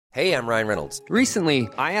Hey, I'm Ryan Reynolds. Recently,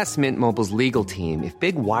 I asked Mint Mobile's legal team if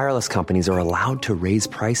big wireless companies are allowed to raise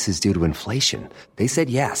prices due to inflation. They said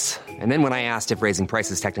yes. And then when I asked if raising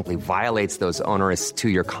prices technically violates those onerous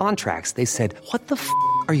two-year contracts, they said, "What the f***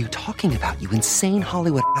 are you talking about, you insane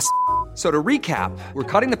Hollywood ass?" So to recap, we're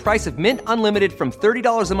cutting the price of Mint Unlimited from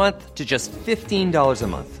 $30 a month to just $15 a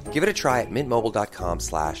month. Give it a try at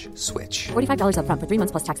mintmobile.com/switch. $45 up front for 3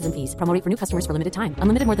 months plus taxes and fees. Promo rate for new customers for limited time.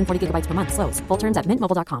 Unlimited more than 40 gigabytes per month. Slows full terms at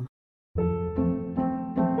mintmobile.com.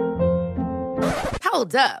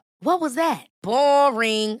 Hold up. What was that?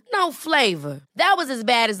 Boring. No flavor. That was as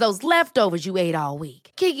bad as those leftovers you ate all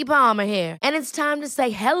week. Keke Palmer here, and it's time to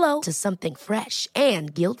say hello to something fresh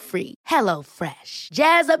and guilt-free. Hello Fresh.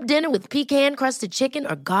 Jazz up dinner with pecan-crusted chicken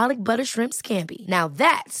or garlic butter shrimp scampi. Now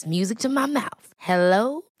that's music to my mouth.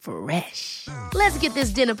 Hello Fresh. Let's get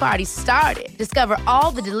this dinner party started. Discover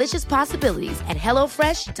all the delicious possibilities at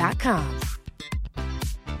hellofresh.com.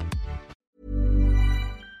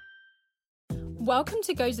 Welcome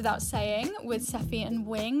to Goes Without Saying with Seffi and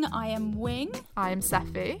Wing. I am Wing. I am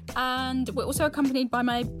Seffi. And we're also accompanied by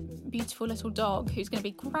my beautiful little dog who's going to be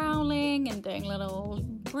growling and doing little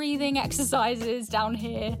breathing exercises down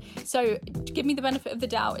here. So give me the benefit of the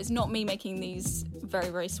doubt. It's not me making these very,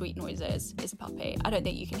 very sweet noises. It's a puppy. I don't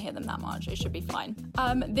think you can hear them that much. It should be fine.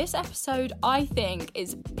 This episode, I think,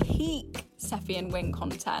 is peak Seffi and Wing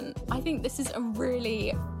content. I think this is a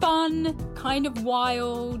really fun, kind of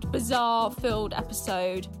wild, bizarre-filled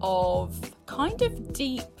episode of kind of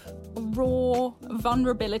deep, raw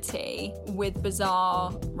vulnerability with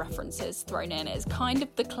bizarre references thrown in. It's kind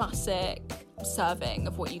of the classic serving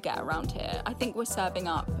of what you get around here. I think we're serving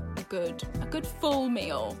up a good full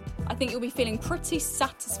meal. I think you'll be feeling pretty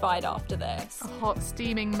satisfied after this. A hot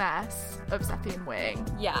steaming mess of Seffi and Wing.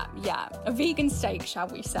 Yeah. A vegan steak, shall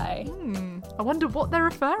we say. I wonder what they're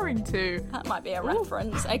referring to. That might be a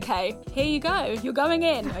reference. Okay, here you go. You're going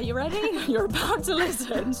in. Are you ready? You're about to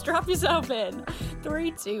listen. Strap yourself in.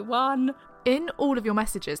 3, 2, 1. In all of your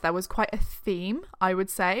messages, there was quite a theme, I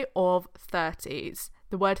would say, of 30s.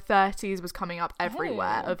 The word 30s was coming up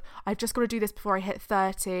everywhere of, I've just got to do this before I hit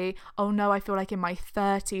 30. Oh no, I feel like in my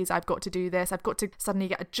 30s I've got to do this. I've got to suddenly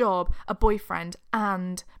get a job, a boyfriend,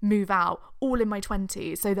 and move out all in my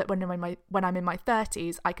 20s so that when I'm in my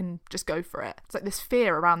 30s, I can just go for it. It's like this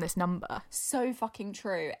fear around this number. So fucking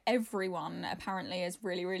true. Everyone apparently is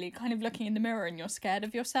really, really kind of looking in the mirror and you're scared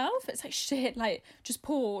of yourself. It's like, shit, like, just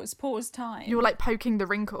pause time. You're like poking the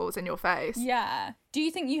wrinkles in your face. Yeah. Do you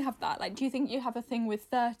think you have that? Like, do you think you have a thing with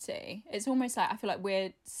 30? It's almost like I feel like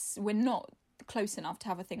we're not close enough to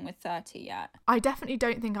have a thing with 30 yet. I definitely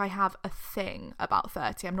don't think I have a thing about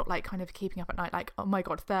 30. I'm not like kind of keeping up at night like, oh my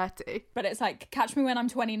god, 30. But it's like, catch me when I'm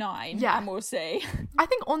 29 and we'll see. I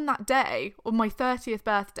think on that day, on my 30th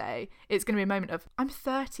birthday, it's going to be a moment of, I'm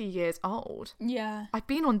 30 years old. Yeah. I've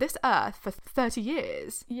been on this earth for 30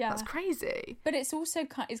 years. Yeah. That's crazy. But it's also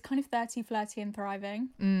it's kind of 30, flirty and thriving.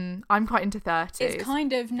 I'm quite into 30s. It's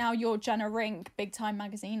kind of now you're Jenna Rink, big time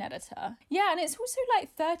magazine editor. Yeah, and it's also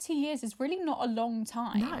like 30 years is really not a long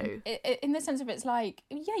time. No. In the sense of it's like,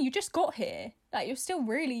 yeah, you just got here. Like, you're still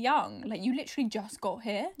really young. Like, you literally just got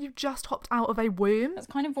here. You just hopped out of a womb. That's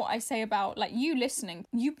kind of what I say about, like, you listening.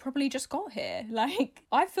 You probably just got here. Like,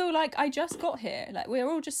 I feel like I just got here. Like, we're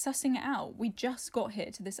all just sussing it out. We just got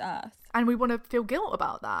here to this earth. And we want to feel guilt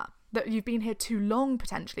about that. That you've been here too long,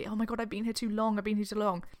 potentially. Oh my god, I've been here too long.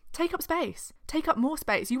 Take up space. Take up more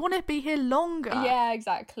space. You want to be here longer. Yeah,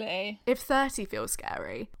 exactly. If 30 feels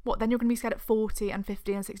scary, what, then you're going to be scared at 40 and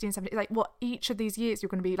 50 and 60 and 70? Like, what, each of these years you're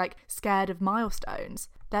going to be, like, scared of milestones?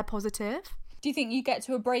 They're positive. Do you think you get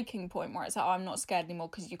to a breaking point where it's like, oh, I'm not scared anymore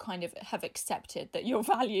because you kind of have accepted that you're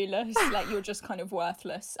valueless, like you're just kind of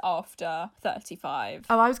worthless after 35?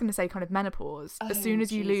 Oh, I was going to say kind of menopause. Oh, as soon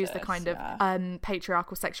as you lose the Jesus, kind of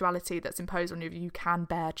patriarchal sexuality that's imposed on you, you can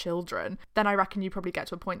bear children, then I reckon you probably get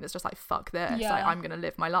to a point that's just like, fuck this, Yeah. like, I'm going to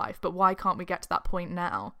live my life. But why can't we get to that point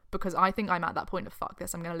now? Because I think I'm at that point of, fuck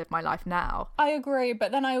this, I'm going to live my life now. I agree,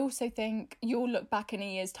 but then I also think you'll look back in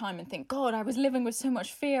a year's time and think, God, I was living with so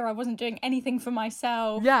much fear, I wasn't doing anything for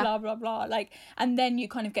myself, Yeah. blah, blah, blah. Like, and then you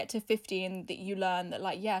kind of get to 50 and that you learn that,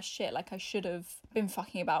 like, yeah, shit, like I should have been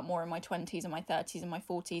fucking about more in my 20s and my 30s and my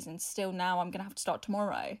 40s, and still now I'm going to have to start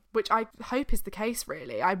tomorrow. Which I hope is the case,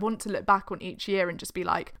 really. I want to look back on each year and just be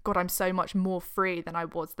like, God, I'm so much more free than I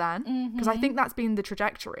was then. Because I think that's been the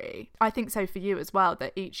trajectory. I think so for you as well,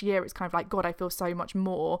 that each year it's kind of like, God, I feel so much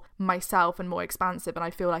more myself and more expansive, and I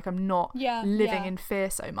feel like I'm not living in fear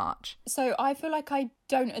so much. So I feel like I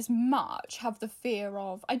don't as much have the fear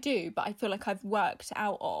of, I do, but I feel like I've worked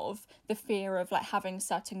out of the fear of like having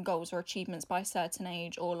certain goals or achievements by a certain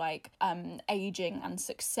age, or like aging and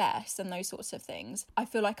success and those sorts of things. I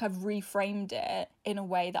feel like I've reframed it in a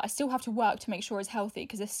way that I still have to work to make sure is healthy,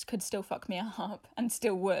 because this could still fuck me up and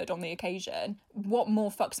still would on the occasion. What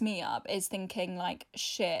more fucks me up is thinking like,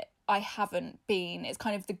 shit, I haven't been, it's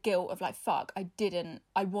kind of the guilt of like, fuck,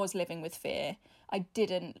 I was living with fear. I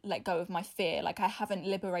didn't let go of my fear. Like, I haven't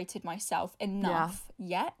liberated myself enough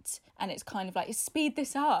yet. And it's kind of like, speed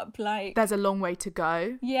this up. Like, there's a long way to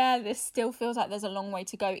go. Yeah, this still feels like there's a long way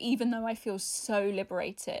to go, even though I feel so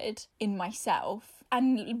liberated in myself.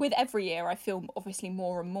 And with every year, I feel obviously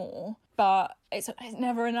more and more. But it's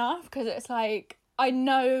never enough, because it's like, I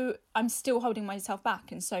know I'm still holding myself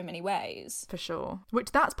back in so many ways. For sure.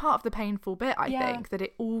 Which that's part of the painful bit, I think, that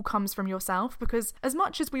it all comes from yourself, because as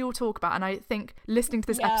much as we all talk about, and I think listening to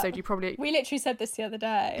this episode, you probably... We literally said this the other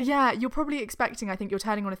day. Yeah, you're probably expecting, I think you're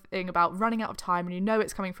turning on a thing about running out of time, and you know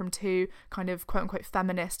it's coming from two kind of quote-unquote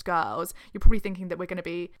feminist girls. You're probably thinking that we're going to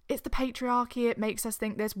be, it's the patriarchy, it makes us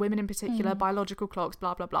think this, women in particular, biological clocks,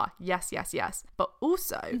 blah, blah, blah. Yes, yes, yes. But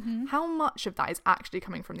also, how much of that is actually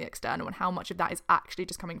coming from the external, and how much of that is actually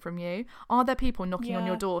just coming from you? Are there people knocking on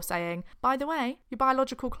your door saying, by the way, your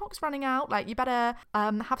biological clock's running out, like you better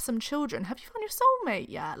have some children, have you found your soulmate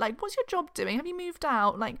yet, like what's your job doing, have you moved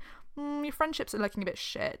out, like your friendships are looking a bit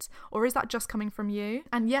shit? Or is that just coming from you?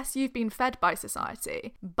 And yes, you've been fed by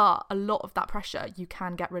society, but a lot of that pressure you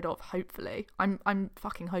can get rid of, hopefully. I'm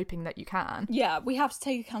fucking hoping that you can. Yeah, we have to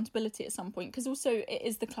take accountability at some point, because also it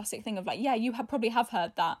is the classic thing of like, yeah, you probably have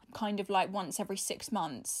heard that kind of like once every 6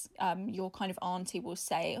 months, your kind of auntie will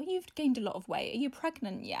say, oh, you've gained a lot of weight, are you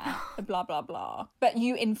pregnant yet? Blah, blah, blah. But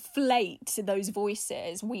you inflate those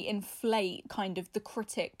voices. We inflate kind of the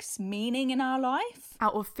critic's meaning in our life.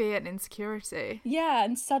 Out of fear and insecurity. Yeah,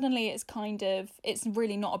 and suddenly it's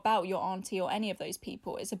really not about your auntie or any of those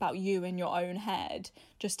people. It's about you in your own head,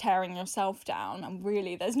 just tearing yourself down, and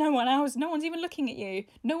really there's no one else, no one's even looking at you,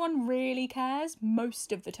 no one really cares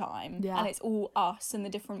most of the time. And it's all us and the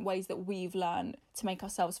different ways that we've learned to make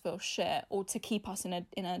ourselves feel shit, or to keep us in a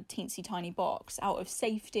teensy tiny box out of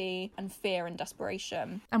safety and fear and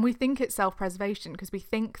desperation. And we think it's self-preservation because we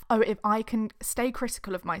think, oh, if I can stay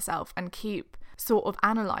critical of myself and keep sort of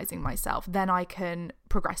analysing myself, then I can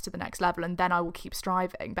progress to the next level, and then I will keep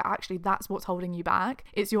striving. But actually that's what's holding you back.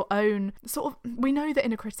 It's your own sort of, we know that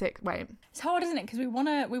in a critic way, it's hard, isn't it? Because we want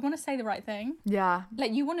to say the right thing. Yeah,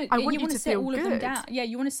 like you want to sit all of them down. Yeah,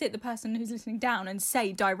 you want to sit the person who's listening down and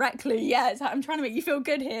say directly, yeah, it's like, I'm trying to make you feel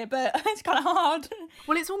good here, but it's kind of hard.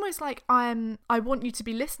 Well, it's almost like I want you to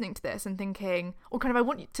be listening to this and thinking, or kind of I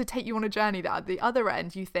want to take you on a journey that at the other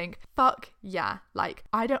end you think, fuck yeah, like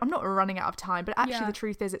I'm not running out of time. But actually the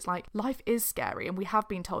truth is, it's like life is scary, and we have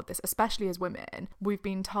been told this, especially as women. We've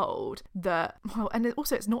been told that, well, and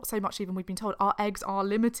also it's not so much even we've been told our eggs are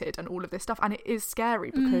limited and all of this stuff, and it is scary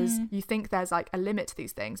because you think there's like a limit to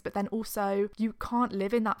these things, but then also you can't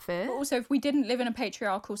live in that fear. But also, if we didn't live in a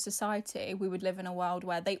patriarchal society, we would live in a world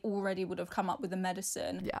where they already would have come up with a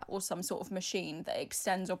medicine or some sort of machine that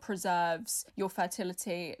extends or preserves your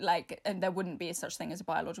fertility, like, and there wouldn't be such thing as a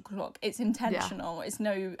biological clock. It's intentional. It's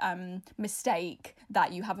no mistake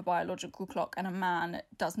that you have a biological clock and a man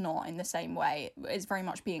does not in the same way. It's very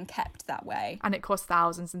much being kept that way. And it costs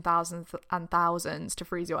thousands and thousands and thousands to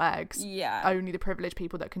freeze your eggs. Yeah. Only the privileged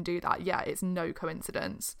people that can do that. Yeah, it's no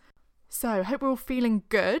coincidence. So, hope we're all feeling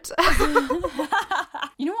good.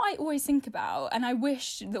 You know what I always think about, and I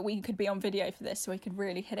wish that we could be on video for this so I could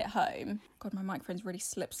really hit it home. God, my microphone's really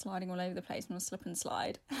sliding all over the place on a slip and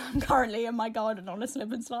slide. I'm currently in my garden on a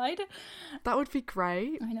slip and slide. That would be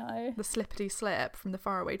great. I know. The slippity slip from the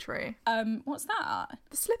Faraway Tree. What's that?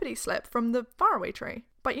 The slippity slip from the Faraway Tree.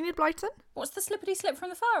 By Enid Blyton? What's the slippity slip from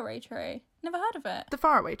the Faraway Tree? Never heard of it. The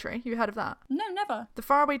Faraway Tree, you heard of that? No, never. The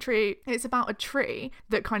Faraway Tree, it's about a tree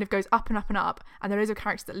that kind of goes up and up and up, and there is a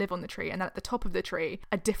character that live on the tree, and then at the top of the tree,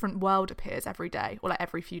 a different world appears every day, or like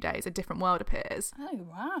every few days, a different world appears. Oh,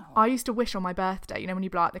 wow. I used to wish on my birthday, you know when you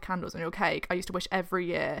blow out the candles on your cake, I used to wish every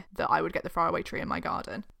year that I would get the Faraway Tree in my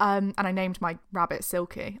garden. And I named my rabbit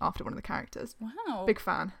Silky after one of the characters. Wow. Big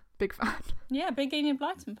fan. Yeah, big Enid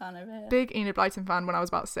Blyton fan over here. Big Enid Blyton fan when I was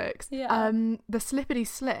about 6. Yeah. The Slippity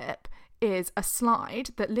Slip is a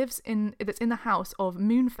slide that's in the house of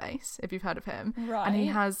Moonface, if you've heard of him. Right. And he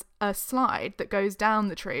has a slide that goes down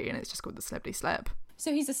the tree, and it's just called the Slippity Slip.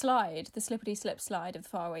 So he's a slide, the slippity slip slide of the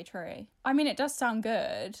faraway tree. I mean, it does sound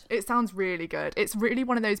good. It sounds really good. It's really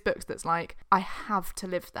one of those books that's like, I have to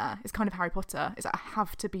live there. It's kind of Harry Potter. It's like, I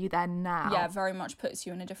have to be there now. Yeah, very much puts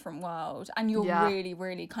you in a different world. And you're really,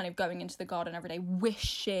 really kind of going into the garden every day,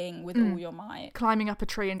 wishing with all your might. Climbing up a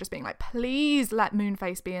tree and just being like, please let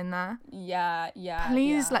Moonface be in there. Yeah.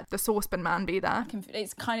 Please let the saucepan man be there.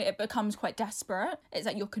 It's kind of, it becomes quite desperate. It's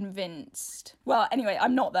like you're convinced. Well, anyway,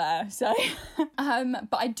 I'm not there, so.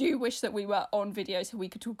 But I do wish that we were on video so we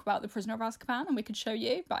could talk about The Prisoner of Azkaban and we could show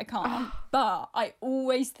you, but I can't. But I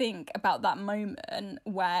always think about that moment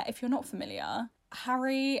where, if you're not familiar,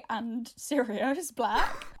 Harry and Sirius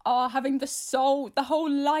Black are having the whole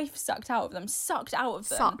life sucked out of them.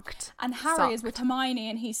 And Harry is with Hermione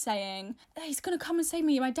and he's saying, he's going to come and save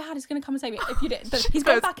me. My dad is going to come and save me. If you did, he's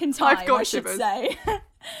gone back in time, I should say.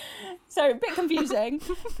 So a bit confusing.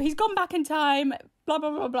 But he's gone back in time, blah,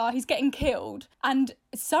 blah, blah, blah. He's getting killed. And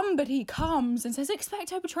somebody comes and says,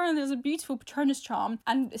 Expecto Patronum, there's a beautiful Patronus charm,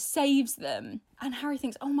 and saves them. And Harry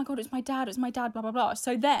thinks, oh my God, it's my dad, blah, blah, blah.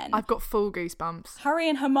 So then... I've got full goosebumps. Harry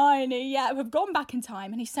and Hermione, have gone back in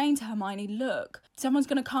time, and he's saying to Hermione, look, someone's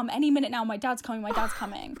going to come any minute now, my dad's coming.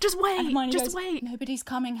 Just wait, and Hermione just goes, wait. Nobody's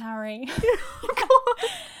coming, Harry. God.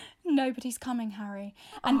 Nobody's coming, Harry.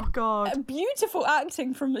 And oh, God. Beautiful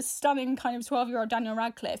acting from a stunning kind of 12-year-old Daniel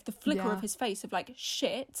Radcliffe. The flicker of his face of like,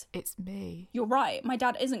 shit. It's me. You're right. My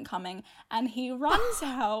dad isn't coming. And he runs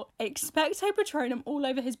out, Expecto Patronum all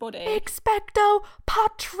over his body. Expecto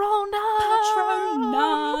Patronum.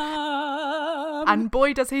 And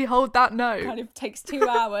boy, does he hold that note. Kind of takes 2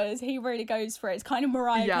 hours. He really goes for it. It's kind of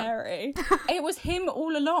Mariah Carey. It was him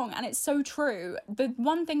all along. And it's so true. The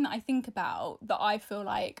one thing that I think about that I feel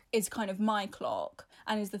like is kind of my clock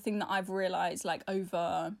and is the thing that I've realised like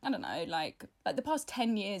over, I don't know, like the past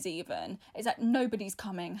 10 years even, is that nobody's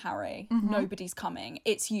coming, Harry. Nobody's coming.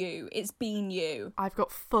 It's you. It's been you. I've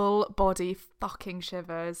got full body fucking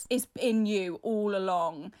shivers. It's in you all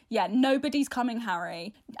along. Yeah, nobody's coming,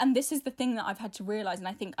 Harry. And this is the thing that I've had to realise, and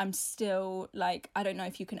I think I'm still like, I don't know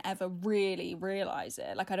if you can ever really realise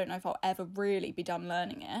it. Like, I don't know if I'll ever really be done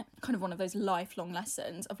learning it. Kind of one of those lifelong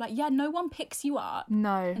lessons of like, yeah, no one picks you up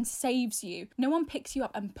and saves you. No one picks you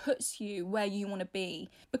up and puts you where you want to be,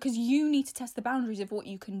 because you need to test the boundaries of what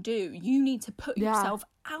you can do. You need to put yourself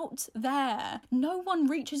out there. No one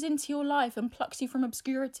reaches into your life and plucks you from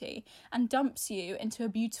obscurity and dumps you into a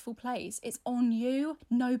beautiful place. It's on you.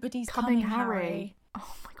 Nobody's coming, Harry.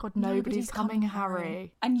 Oh my God, nobody's coming,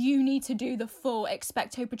 Harry. And you need to do the full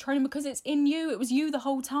Expecto Patronum because it's in you. It was you the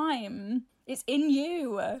whole time. It's in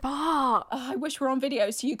you. But I wish we were on video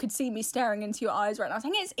so you could see me staring into your eyes right now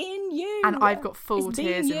saying it's in you. And I've got full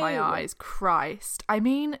tears in my eyes. Christ. I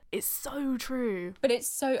mean, it's so true. But it's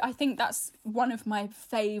so, I think that's one of my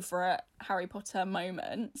favourite Harry Potter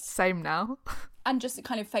moments. Same now. And just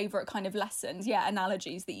kind of favourite kind of lessons,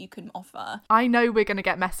 analogies that you can offer. I know we're going to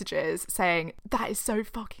get messages saying, that is so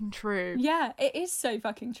fucking true. Yeah, it is so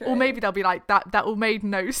fucking true. Or maybe they'll be like, that all made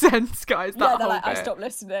no sense, guys. That they're like, I stopped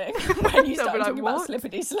listening when you started talking about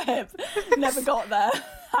Slippity Slip. Never got there.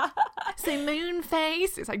 Say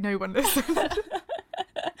Moonface. It's like, no one listened.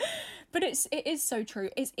 But it is so true.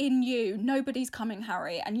 It's in you. Nobody's coming,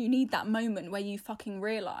 Harry. And you need that moment where you fucking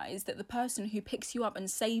realise that the person who picks you up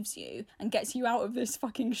and saves you and gets you out of this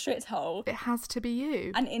fucking shithole, it has to be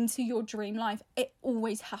you. And into your dream life, it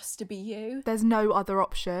always has to be you. There's no other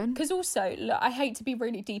option. Because also, look, I hate to be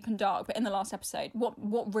really deep and dark, but in the last episode, what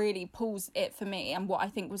really pulls it for me and what I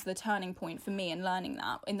think was the turning point for me in learning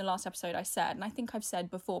that, in the last episode I said, and I think I've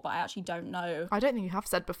said before, but I actually don't know. I don't think you have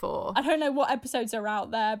said before. I don't know what episodes are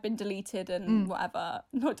out there, been deleted and whatever.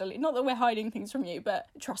 Not that we're hiding things from you, but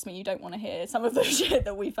trust me, you don't want to hear some of the shit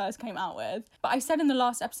that we first came out with. But I said in the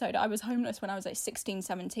last episode I was homeless when I was like 16,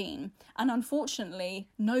 17, and unfortunately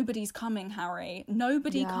nobody's coming, Harry.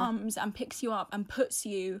 Nobody comes and picks you up and puts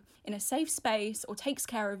you in a safe space or takes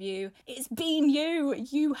care of you. It's been you.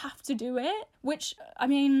 You have to do it. Which, I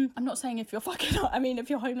mean, I'm not saying if you're if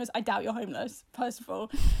you're homeless, I doubt you're homeless, first of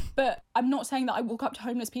all. But I'm not saying that I walk up to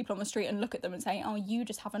homeless people on the street and look at them and say, oh, you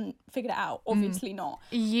just haven't figured it out. Obviously not.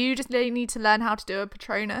 You just need to learn how to do a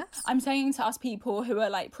Patronus. I'm saying to us people who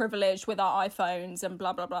are like privileged with our iPhones and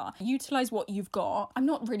blah, blah, blah, utilise what you've got. I'm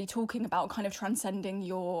not really talking about kind of transcending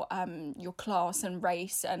your class and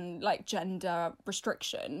race and like gender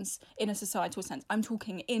restrictions in a societal sense. I'm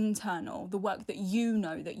talking internal, the work that you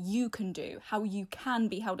know that you can do, how you can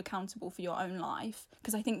be held accountable for your own life,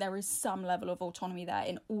 because I think there is some level of autonomy there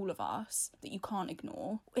in all of us that you can't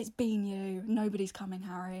ignore. It's been you. Nobody's coming,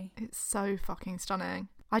 Harry. It's so fucking stunning.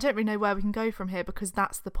 I don't really know where we can go from here because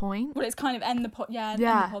that's the point. Well, it's kind of end the pod. Yeah, end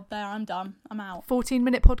the pod there. I'm done. I'm out.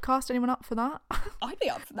 14-minute podcast. Anyone up for that? I'd be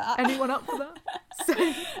up for that. Anyone up for that?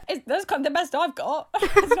 That's kind of the best I've got.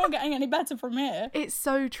 It's not getting any better from here. It's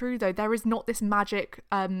so true though. There is not this magic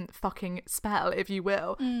fucking spell, if you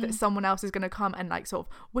will, that someone else is going to come and like sort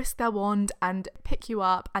of whisk their wand and pick you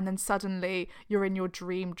up, and then suddenly you're in your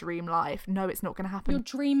dream life. No, it's not going to happen. You're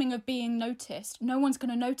dreaming of being noticed. No one's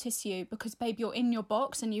going to notice you because, babe, you're in your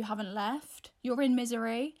box and you haven't left. You're in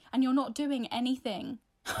misery and you're not doing anything.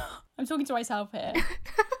 I'm talking to myself here.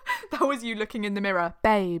 That was you looking in the mirror.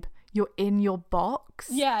 Babe, you're in your box.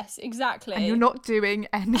 Yes, exactly. And you're not doing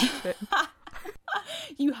anything.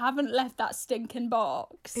 You haven't left that stinking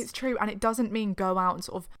box. It's true, and it doesn't mean go out and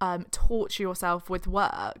sort of torture yourself with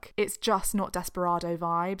work. It's just not Desperado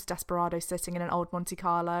vibes. Desperado sitting in an old Monte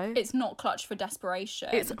Carlo. It's not Clutch for Desperation.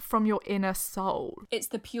 It's from your inner soul. It's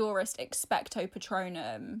the purest Expecto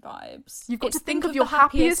Patronum vibes. You've got to think of your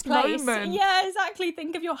happiest moment. Yeah, exactly.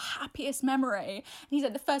 Think of your happiest memory. And he's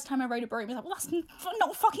like, the first time I rode a broom, he's like, well, that's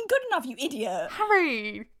not fucking good enough, you idiot.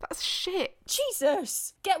 Harry, that's shit.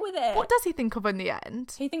 Jesus, get with it. What does he think of in the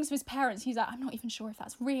end? He thinks of his parents. He's like, I'm not even sure if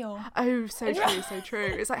that's real. Oh, so true, so true.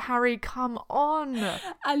 It's like, Harry, come on.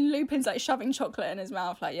 And Lupin's like shoving chocolate in his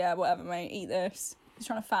mouth, like, yeah, whatever, mate, eat this. He's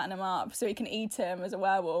trying to fatten him up so he can eat him as a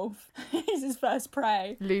werewolf. He's his first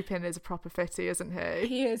prey. Lupin is a proper fitty, isn't he?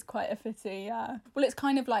 He is quite a fitty, yeah. Well, it's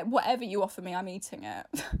kind of like, whatever you offer me, I'm eating it.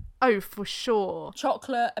 Oh, for sure.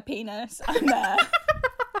 Chocolate, a penis, I'm there.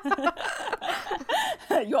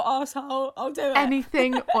 Your arsehole, I'll do it.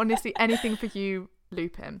 Anything, honestly, anything for you,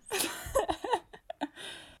 Lupin.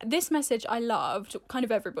 This message I loved. Kind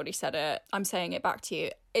of everybody said it. I'm saying it back to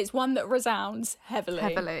you. It's one that resounds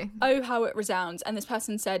heavily. Oh, how it resounds. And this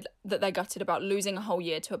person said that they're gutted about losing a whole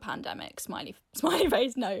year to a pandemic. Smiley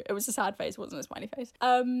face. No, it was a sad face. It wasn't a smiley face.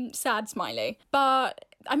 Sad smiley. But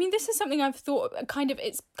I mean, this is something I've thought kind of,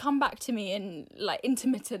 it's come back to me in like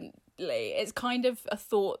intermittently. It's kind of a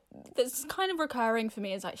thought that's kind of recurring for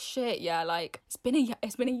me. Is like, shit, yeah, like it's been a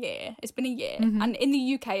year. Mm-hmm. And in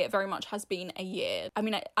the UK it very much has been a year. I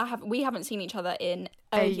mean, we haven't seen each other in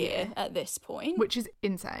a year at this point, which is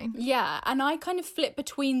insane. Yeah, and I kind of flip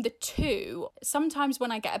between the two. Sometimes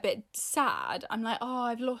when I get a bit sad, I'm like,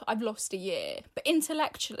 oh, I've lost a year. But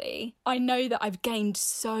intellectually, I know that I've gained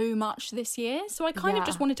so much this year. So I kind of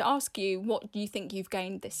just wanted to ask you, what do you think you've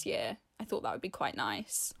gained this year? I thought that would be quite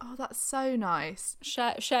nice. Oh, that's so nice.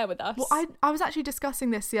 Share with us. Well, I was actually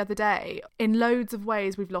discussing this the other day. In loads of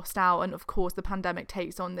ways we've lost out, and of course the pandemic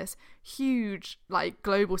takes on this huge like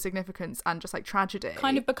global significance and just like tragedy.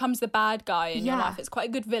 Kind of becomes the bad guy in your life. It's quite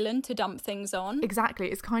a good villain to dump things on.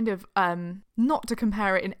 Exactly. It's kind of not to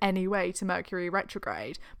compare it in any way to Mercury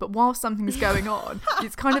retrograde, but while something's going on,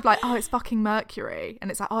 it's kind of like, oh, it's fucking Mercury,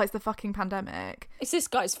 and it's like, oh, it's the fucking pandemic. It's this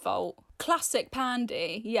guy's fault. Classic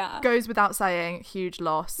Pandy, yeah. Goes without saying, huge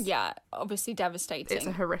loss. Yeah, obviously devastating. It's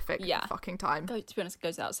a horrific fucking time. To be honest, it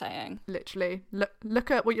goes without saying. Literally.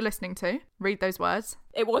 Look at what you're listening to. Read those words.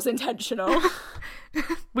 It was intentional.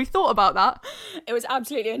 We thought about that. It was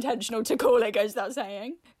absolutely intentional to call it goes without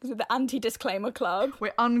saying. Because of the anti-disclaimer club.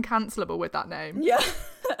 We're uncancelable with that name. Yeah.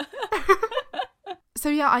 So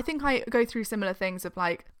yeah, I think I go through similar things of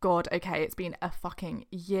like, God, okay, it's been a fucking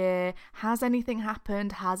year. Has anything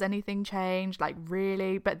happened? Has anything changed? Like,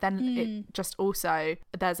 really? But then it just also,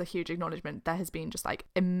 there's a huge acknowledgement. There has been just like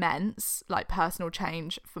immense like personal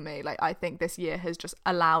change for me. Like, I think this year has just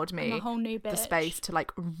allowed me a whole new bitch. The space to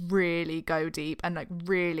like really go deep and like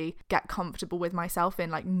really get comfortable with myself in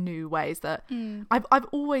like new ways that I've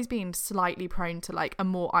always been slightly prone to like a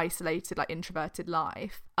more isolated, like introverted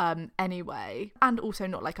life anyway. And also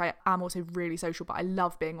not like I am also really social, but I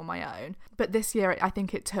love being on my own. But this year I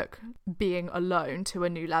think it took being alone to a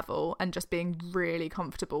new level and just being really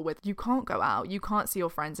comfortable with, you can't go out, you can't see your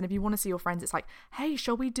friends, and if you want to see your friends, it's like, hey,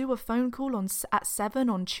 shall we do a phone call at 7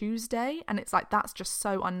 on Tuesday? And it's like, that's just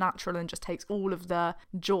so unnatural and just takes all of the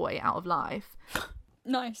joy out of life.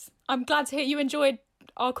 Nice. I'm glad to hear you enjoyed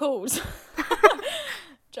our calls.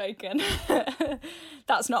 Joking.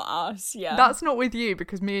 That's not us. Yeah, that's not with you,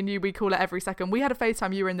 because me and you, we call it every second. We had a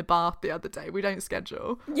FaceTime, you were in the bath the other day. We don't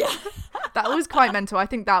schedule. Yeah. That was quite mental. I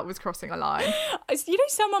think that was crossing a line. You know,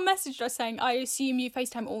 someone messaged us saying, I assume you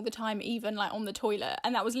FaceTime all the time, even like on the toilet.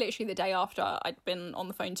 And that was literally the day after I'd been on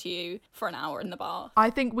the phone to you for an hour in the bath. I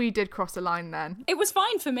think we did cross a line then. It was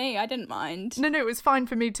fine for me. I didn't mind. No, it was fine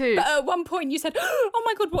for me too. But at one point you said, oh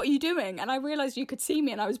my God, what are you doing? And I realised you could see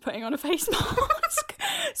me and I was putting on a face mask.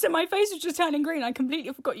 So my face was just turning green. I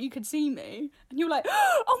completely forgot you could see me. And you were like,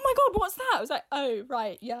 oh my God, what's that? I was like, oh,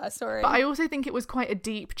 right. Yeah, sorry. But I also think it was quite a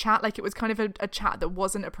deep chat. Like, it was kind of a chat that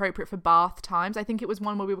wasn't appropriate for bath times. I think it was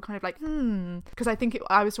one where we were kind of like, because I think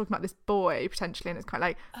I was talking about this boy potentially, and it's kind of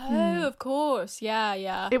like, oh, of course.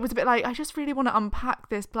 Yeah. It was a bit like, I just really want to unpack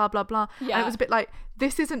this, blah, blah, blah. Yeah. And it was a bit like,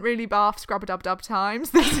 this isn't really bath scrub-a-dub-dub times.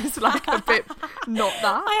 This is like a bit not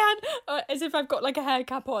that. I had, as if I've got like a hair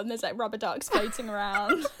cap on, there's like rubber ducks floating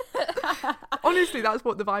around. Honestly, that's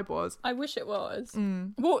what the vibe was. I wish it was.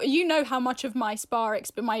 Well, you know how much of my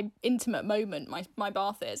my intimate moment my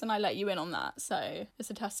bath is, and I let you in on that, so it's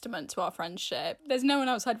a testament to our friendship. There's no one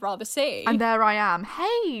else I'd rather see. And there I am.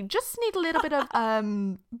 Hey, just need a little bit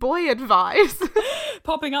of boy advice.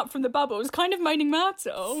 Popping up from the bubbles, kind of moaning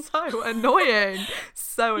Myrtle. So annoying.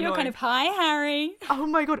 So annoying. You're kind of, hi, Harry. Oh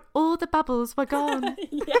my God, all the bubbles were gone.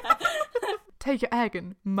 Yeah. Take your egg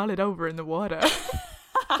and mull it over in the water.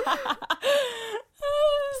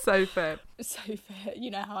 So fit. So fit. You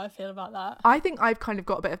know how I feel about that. I think I've kind of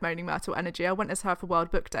got a bit of Moaning Myrtle energy. I went as her for World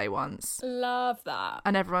Book Day once. Love that.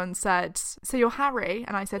 And everyone said, so you're Harry?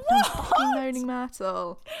 And I said, no, I'm fucking Moaning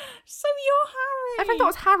Myrtle. So you're Harry. Everyone thought I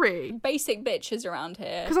was Harry. Basic bitches around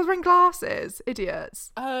here. Because I was wearing glasses.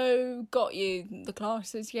 Idiots. Oh, got you. The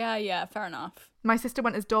glasses. Yeah, fair enough. My sister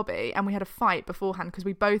went as Dobby and we had a fight beforehand because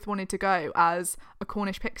we both wanted to go as a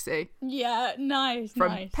Cornish pixie. Yeah, nice.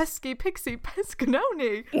 From Pesky Pixie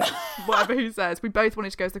Pescanoni. Whatever he says. We both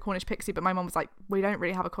wanted to go as the Cornish pixie, but my mum was like, we don't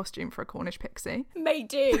really have a costume for a Cornish pixie. Mate,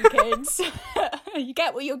 do, kids. You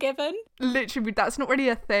get what you're given. Literally, that's not really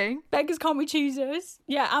a thing. Beggars can't be choosers.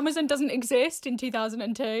 Yeah, Amazon doesn't exist in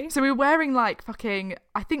 2002. So we were wearing like fucking,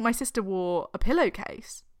 I think my sister wore a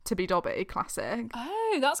pillowcase to be Dobby, classic.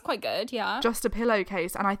 Oh, that's quite good, yeah. Just a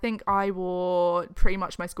pillowcase, and I think I wore pretty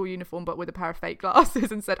much my school uniform but with a pair of fake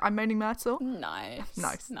glasses and said, I'm Moaning Myrtle. Nice.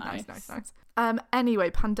 Nice. Anyway,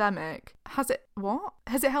 pandemic. Has it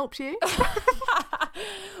helped you?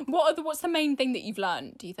 What's the main thing that you've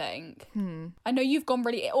learned, do you think? I know you've gone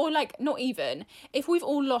really, or like, not even, if we've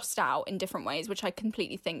all lost out in different ways, which I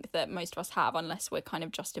completely think that most of us have, unless we're kind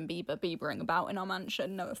of Justin Biebering about in our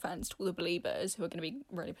mansion, no offence to all the Beliebers who are going to be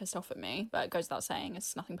really pissed off at me, but it goes without saying,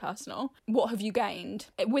 it's nothing personal. What have you gained?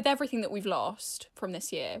 With everything that we've lost from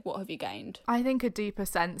this year, what have you gained? I think a deeper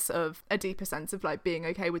sense of like being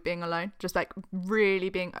okay with being alone, just like really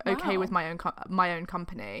being okay with my own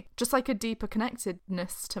company, just like a deeper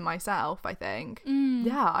connectedness to myself, I think.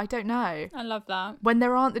 Yeah, I don't know. I love that. When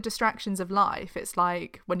there aren't the distractions of life, it's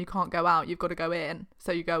like when you can't go out, you've got to go in.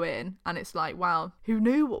 So you go in and it's like, wow, who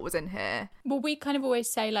knew what was in here? Well, we kind of always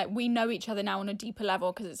say like we know each other now on a deeper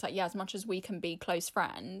level because it's like, yeah, as much as we can be close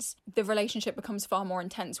friends, the relationship becomes far more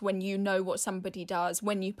intense when you know what somebody does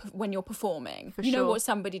when you're performing. You know what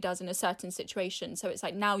somebody does in a certain situation. So it's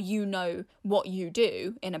like now you know what you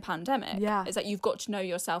do in a pandemic. Yeah. It's like you've got to know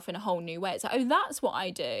yourself in a whole new way. It's like, oh, that's what I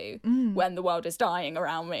do when the world is dying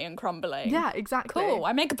around me and crumbling. Yeah, exactly. Cool.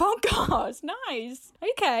 I make a podcast. Nice.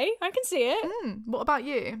 Okay, I can see it. What about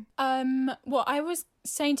you? Well, I was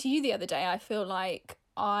saying to you the other day, I feel like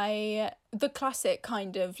the classic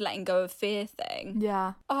kind of letting go of fear thing.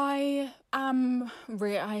 Yeah. I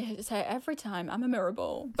say it every time, I'm a mirror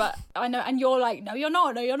ball. But I know, and you're like, no, you're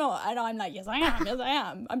not. And I'm like, yes, I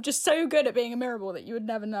am. I'm just so good at being a mirror ball that you would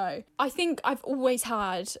never know. I think I've always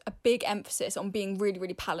had a big emphasis on being really,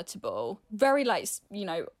 really palatable. Very like,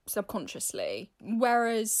 subconsciously.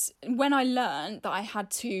 Whereas when I learned that I had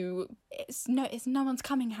to, it's no one's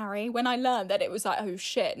coming, Harry. When I learned that it was like, oh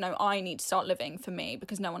shit, no, I need to start living for me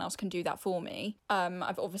because no one else can do that for me.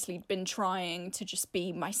 I've obviously been trying to just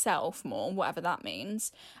be myself more, whatever that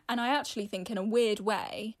means. And I actually think in a weird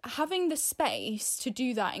way, having the space to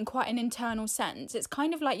do that in quite an internal sense, it's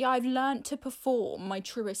kind of like, yeah, I've learned to perform my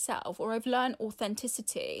truest self, or I've learned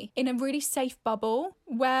authenticity in a really safe bubble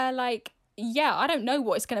where like, yeah, I don't know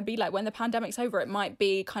what it's going to be like when the pandemic's over. It might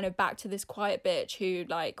be kind of back to this quiet bitch who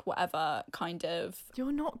like whatever kind of...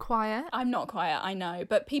 You're not quiet. I'm not quiet, I know.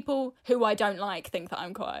 But people who I don't like think that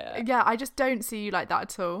I'm quiet. Yeah, I just don't see you like that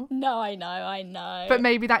at all. No, I know. But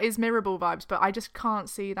maybe that is mirror ball vibes, but I just can't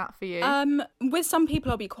see that for you. With some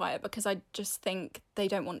people I'll be quiet because I just think they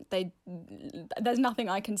don't want... There's nothing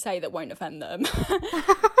I can say that won't offend them.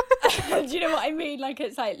 Do you know what I mean? Like,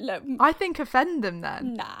 it's like, look, I think offend them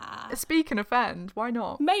then. nah. Speak and offend. Why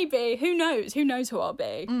not? Maybe. Who knows? Who knows who I'll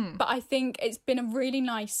be? But I think it's been a really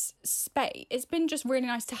nice space. It's been just really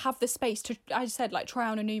nice to have the space to, I said, like, try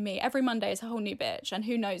on a new me. Every Monday is a whole new bitch. And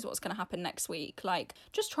who knows what's going to happen next week. Like,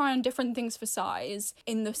 just try on different things for size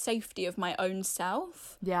in the safety of my own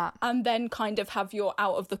self. Yeah. And then kind of have your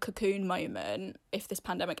out of the cocoon moment, if this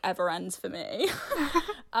pandemic ever ends for me,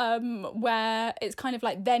 where it's kind of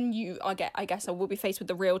like, then I guess I will be faced with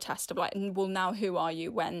the real test of like, well, now who are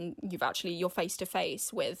you when you're face to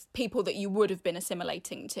face with people that you would have been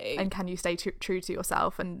assimilating to? And can you stay true to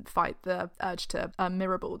yourself and fight the urge to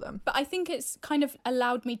mirrorball them? But I think it's kind of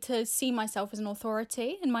allowed me to see myself as an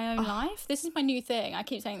authority in my own life. This is my new thing. I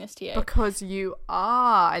keep saying this to you. Because you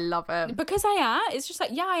are. I love it. Because I am. It's just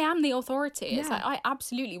like, yeah, I am the authority. It's Yeah. like, I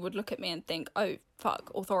absolutely would look at me and think, oh,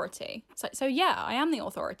 fuck, authority. It's like, so yeah, I am the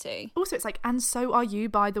authority. Also, it's like, and so are you,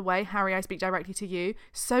 by the way. Harry, I speak directly to you.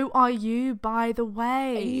 So are you, by the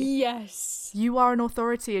way. Yes. You are an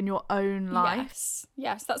authority in your own life.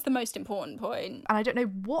 Yes, that's the most important point. And I don't know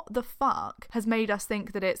what the fuck has made us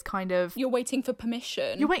think that it's kind of... You're waiting for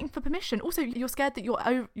permission. You're waiting for permission. Also, you're scared that your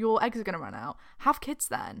eggs are going to run out. Have kids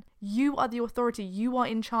then. You are the authority. You are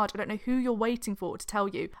in charge. I don't know who you're waiting for to tell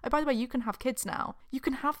you, oh, by the way, you can have kids now. You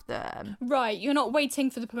can have them. Right, you're not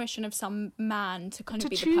waiting for the permission of some man to kind of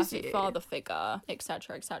be the choose perfect you. father figure,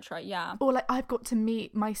 etc., yeah. Or like, I've got to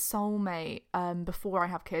meet my soulmate before I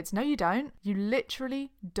have kids. No, you don't. You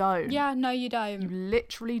literally don't. Yeah, no, you don't. You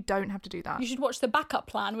literally don't have to do that. You should watch The Backup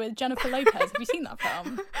Plan with Jennifer Lopez. Have you seen that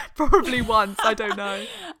film? Probably once. I don't know.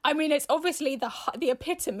 I mean, it's obviously the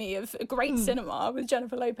epitome of great cinema with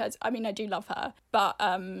Jennifer Lopez. I mean, I do love her, but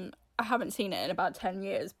I haven't seen it in about 10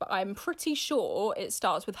 years, but I'm pretty sure it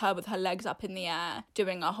starts with her legs up in the air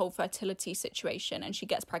doing a whole fertility situation, and she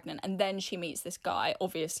gets pregnant, and then she meets this guy.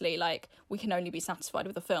 Obviously, like, we can only be satisfied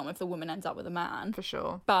with the film if the woman ends up with a man. For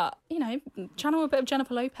sure. But, you know, channel a bit of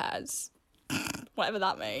Jennifer Lopez. Whatever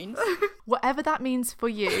that means. Whatever that means for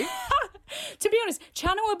you. To be honest,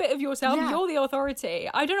 channel a bit of yourself. Yeah. You're the authority.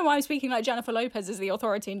 I don't know why I'm speaking like Jennifer Lopez is the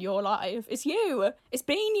authority in your life. It's you. It's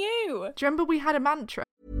been you. Do you remember we had a mantra?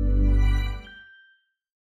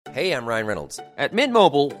 Hey, I'm Ryan Reynolds. At Mint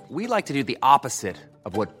Mobile, we like to do the opposite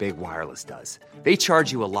of what Big Wireless does. They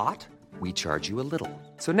charge you a lot, we charge you a little.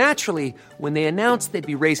 So naturally, when they announced they'd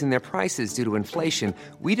be raising their prices due to inflation,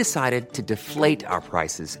 we decided to deflate our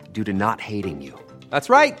prices due to not hating you. That's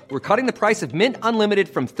right. We're cutting the price of Mint Unlimited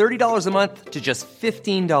from $30 a month to just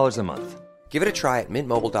 $15 a month. Give it a try at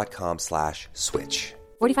mintmobile.com/switch.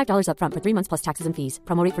 $45 up front for 3 months plus taxes and fees.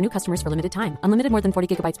 Promo rate for new customers for limited time. Unlimited more than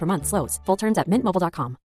 40 gigabytes per month. Slows full terms at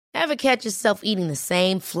mintmobile.com. Ever catch yourself eating the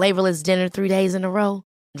same flavorless dinner 3 days in a row?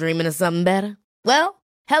 Dreaming of something better? Well,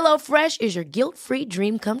 HelloFresh is your guilt-free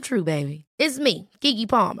dream come true, baby. It's me, Keke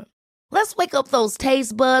Palmer. Let's wake up those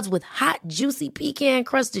taste buds with hot, juicy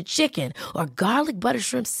pecan-crusted chicken or garlic butter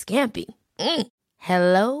shrimp scampi.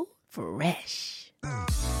 Hello Fresh.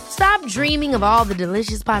 Stop dreaming of all the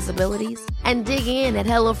delicious possibilities and dig in at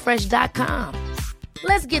HelloFresh.com.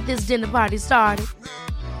 Let's get this dinner party started.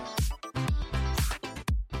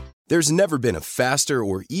 There's never been a faster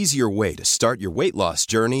or easier way to start your weight loss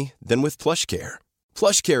journey than with PlushCare.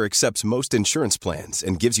 PlushCare accepts most insurance plans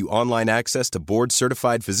and gives you online access to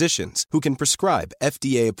board-certified physicians who can prescribe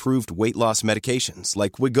FDA-approved weight loss medications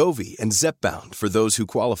like Wegovy and Zepbound for those who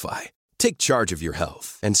qualify. Take charge of your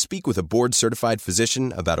health and speak with a board-certified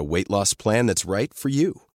physician about a weight loss plan that's right for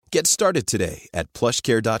you. Get started today at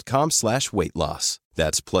plushcare.com/weight loss.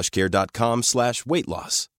 That's plushcare.com/weight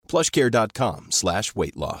loss.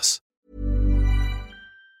 plushcare.com/weight loss.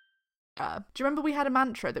 Do you remember we had a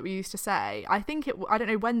mantra that we used to say? I think I don't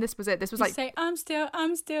know when this was it. This was You like... say, I'm still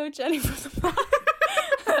Jennifer the Man.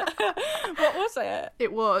 What was it?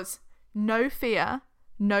 It was no fear,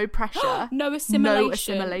 no pressure. No assimilation. No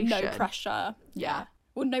assimilation. No pressure. Yeah.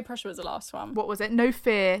 Well, no pressure was the last one. What was it? No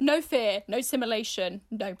fear. No fear, no assimilation,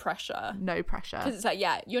 no pressure. No pressure. Because it's like,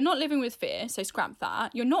 yeah, you're not living with fear, so scrap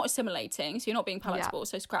that. You're not assimilating, so you're not being palatable,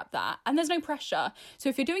 so scrap that. And there's no pressure. So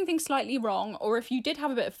if you're doing things slightly wrong, or if you did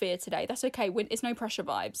have a bit of fear today, that's okay. It's no pressure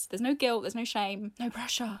vibes. There's no guilt, there's no shame, no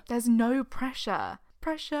pressure. There's no pressure.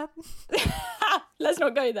 Pressure. Let's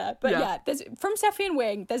not go there. But Yeah. there's from Seffi and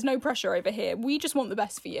Wing, there's no pressure over here. We just want the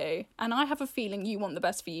best for you. And I have a feeling you want the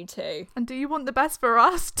best for you too. And do you want the best for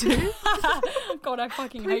us too? God, I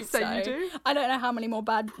fucking Please hope say so. you do. I don't know how many more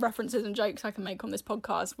bad references and jokes I can make on this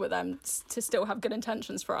podcast with them to still have good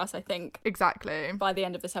intentions for us, I think. Exactly. By the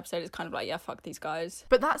end of this episode, it's kind of like, yeah, fuck these guys.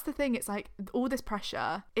 But that's the thing, it's like all this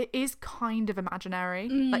pressure, it is kind of imaginary.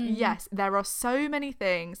 Like, yes, there are so many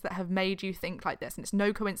things that have made you think like this, and it's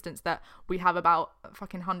no coincidence that we have about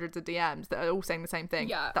fucking hundreds of DMs that are all saying the same thing.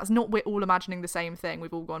 Yeah. That's not we're all imagining the same thing,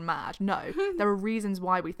 we've all gone mad. No, there are reasons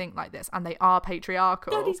why we think like this, and they are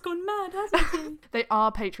patriarchal. Daddy's gone mad, hasn't he? They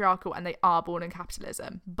are patriarchal and they are born in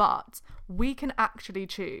capitalism, but we can actually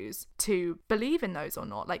choose to believe in those or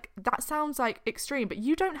not. Like, that sounds like extreme, but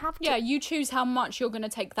you don't have to. Yeah, you choose how much you're going to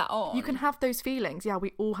take that on. You can have those feelings. Yeah,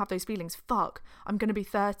 we all have those feelings. Fuck, I'm going to be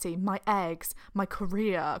 30. My eggs, my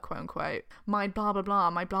career, quote unquote, my blah, blah, blah,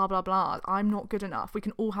 my blah, blah, blah. I'm not good enough. We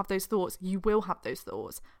can all have those thoughts. You will have those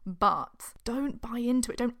thoughts. But don't buy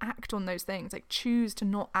into it. Don't act on those things. Like, choose to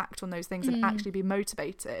not act on those things and actually be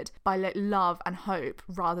motivated by like love and hope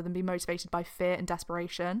rather than be motivated by fear and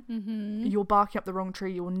desperation. You're barking up the wrong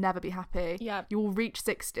tree. You will never be happy. Yeah. You will reach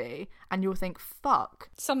 60 and you'll think, fuck,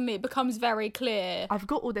 Suddenly it becomes very clear. I've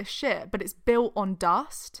got all this shit, but it's built on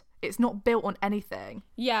dust. It's not built on anything.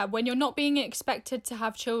 Yeah, when you're not being expected to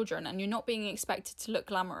have children and you're not being expected to look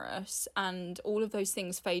glamorous and all of those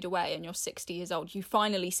things fade away and you're 60 years old, you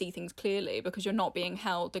finally see things clearly because you're not being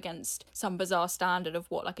held against some bizarre standard of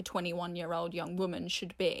what like a 21-year-old young woman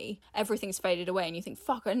should be. Everything's faded away and you think,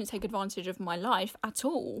 fuck, I didn't take advantage of my life at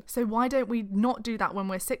all. So why don't we not do that when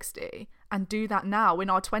we're 60 and do that now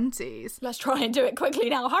in our 20s? Let's try and do it quickly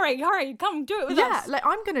now. Hurry, come do it with us. Yeah, like,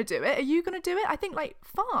 I'm going to do it. Are you going to do it? I think, like,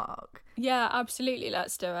 fuck. Yeah, absolutely,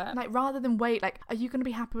 let's do it. Like, rather than wait, like, are you going to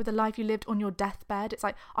be happy with the life you lived on your deathbed? It's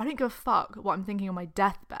like, I don't give a fuck what I'm thinking on my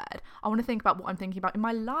deathbed. I want to think about what I'm thinking about in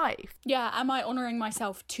my life. Yeah, am I honouring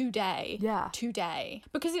myself today? Yeah. Today.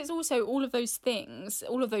 Because it's also all of those things,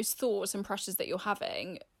 all of those thoughts and pressures that you're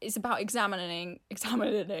having, it's about examining it's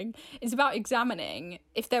about examining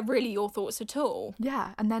if they're really your thoughts at all.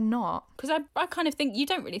 Yeah, and they're not. Because I kind of think you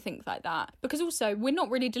don't really think like that. Because also, we're not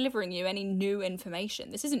really delivering you any new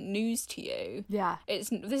information. This isn't news to you. Yeah.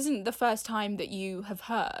 This isn't the first time that you have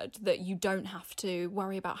heard that you don't have to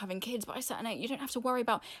worry about having kids by a certain age. You don't have to worry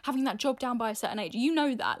about having that job down by a certain age. You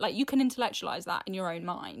know that. Like, you can intellectualize that in your own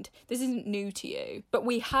mind. This isn't new to you. But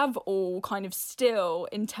we have all kind of still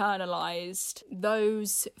internalized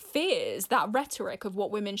those fears, that rhetoric of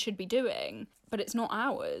what women should be doing. But it's not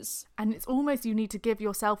ours. And it's almost you need to give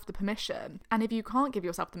yourself the permission. And if you can't give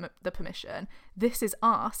yourself the permission, this is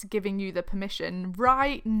us giving you the permission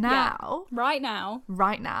right now. Yeah. Right now.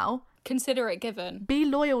 Right now. Consider it given. Be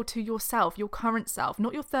loyal to yourself, your current self,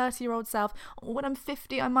 not your 30-year-old self. Oh, when I'm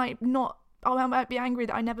 50, I might be angry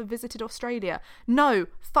that I never visited Australia. No,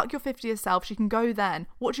 fuck your 50th self. She can go then.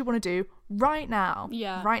 What do you want to do right now?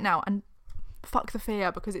 Yeah. Right now. And fuck the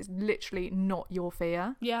fear, because it's literally not your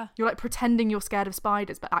fear. Yeah. You're like pretending you're scared of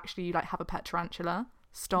spiders, but actually you like have a pet tarantula.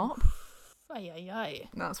 Stop. Ay.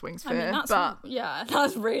 That's Wing's I fear. mean,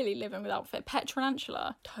 that's really living without fear. Pet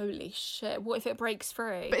tarantula. Holy shit. What if it breaks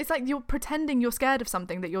free? But it's like you're pretending you're scared of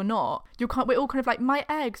something that you're not. We're all kind of like, my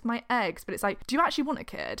eggs. But it's like, do you actually want a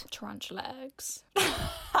kid? Tarantula eggs.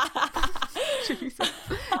 Jesus.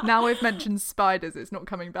 Now I've mentioned spiders, it's not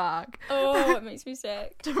coming back. Oh, it makes me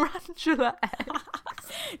sick. Tarantula eggs.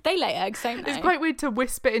 They lay eggs, don't they? It's quite weird to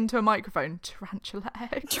whisper into a microphone, tarantula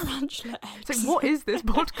eggs. Tarantula eggs. It's like, what is this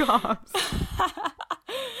podcast?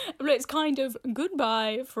 Well, it's kind of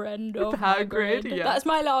goodbye, friend of Hagrid. Hagrid. Yeah. That's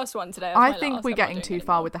my last one today. I think we're getting too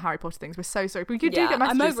far with the Harry Potter things. We're so sorry. But you do get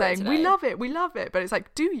messages saying, we love it. But it's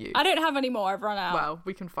like, do you? I don't have any more. I've run out. Well,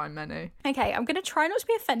 we can find many. Okay, I'm going to try not to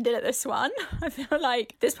be offended at this one. I feel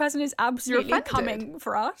like this person is absolutely coming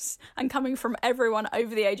for us and coming from everyone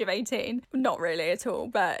over the age of 18. Not really at all,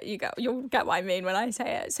 but you'll get what I mean when I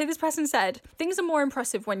say it. So this person said, things are more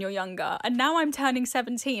impressive when you're younger, and now I'm turning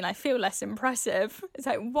 17, I feel less impressive. It's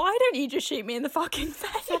like, why don't you just shoot me in the fucking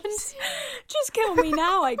face? Just kill me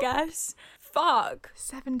now, I guess. Fuck.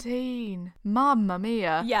 17. Mamma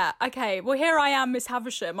mia. Yeah, okay. Well, here I am, Miss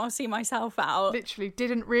Havisham. I'll see myself out. Literally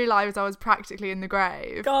didn't realise I was practically in the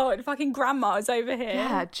grave. God, fucking grandma's over here.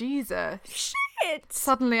 Yeah, Jesus. Shit.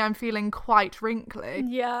 Suddenly I'm feeling quite wrinkly.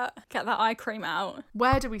 Yeah, get that eye cream out.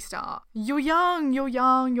 Where do we start? You're young.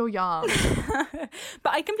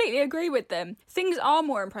 But I completely agree with them. Things are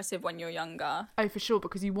more impressive when you're younger. Oh, for sure,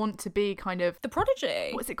 because you want to be kind of... The prodigy.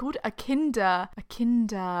 What's it called? A kinder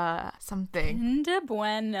something. Kinder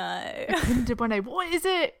Bueno. A Kinder Bueno. What is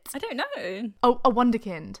it? I don't know. Oh, a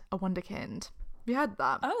wonderkind. A wonderkind. you heard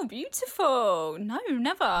that? Oh, beautiful. No,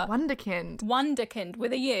 never. Wunderkind. Wunderkind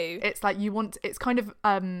with a U. It's like it's kind of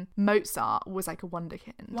Mozart was like a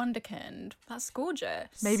wunderkind. Wunderkind. That's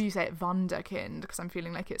gorgeous. Maybe you say it Wunderkind because I'm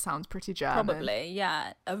feeling like it sounds pretty German. Probably,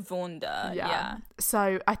 yeah. A Wunder, yeah.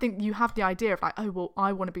 So I think you have the idea of like, oh, well,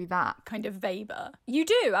 I want to be that. Kind of Weber. You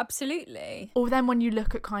do, absolutely. Or then when you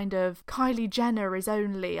look at kind of Kylie Jenner is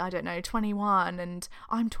only, I don't know, 21 and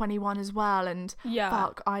I'm 21 as well and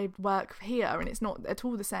fuck, I work here and it's not at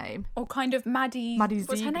all the same. Or kind of Maddie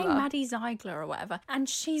what's her name? Ziegler. Maddie Ziegler or whatever. And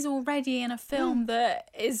she's already in a film that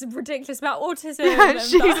is ridiculous about autism. Yeah, and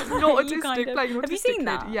she's that. not You autistic, kind of- playing autistic. Have you seen kid.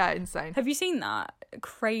 that? Yeah, insane. Have you seen that?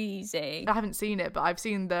 Crazy. I haven't seen it, but I've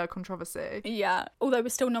seen the controversy. Yeah. Although we're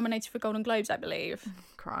still nominated for Golden Globes, I believe.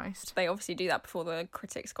 Christ. They obviously do that before the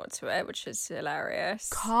critics got to it, which is hilarious.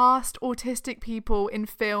 Cast autistic people in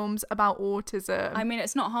films about autism. I mean,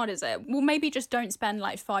 it's not hard, is it? Well, maybe just don't spend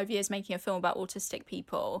like 5 years making a film about autistic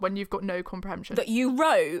people when you've got no comprehension. that you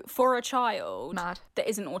wrote for a child Mad. that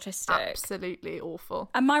isn't autistic. Absolutely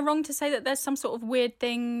awful. Am I wrong to say that there's some sort of weird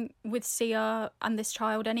thing with Sia and this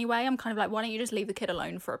child anyway? I'm kind of like, why don't you just leave the kid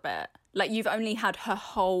alone for a bit? Like, you've only had her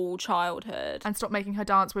whole childhood. And stop making her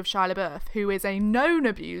dance with Shia LaBeouf, who is a known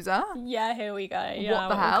abuser. Yeah, here we go. Yeah, What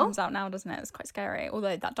the It hell? comes out now, doesn't it? It's quite scary.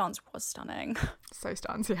 Although that dance was stunning. So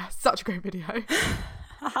stunned, yeah. Such a great video.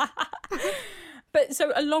 But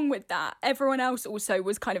so along with that, everyone else also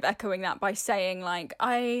was kind of echoing that by saying, like,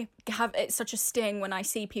 it's such a sting when I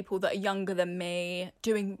see people that are younger than me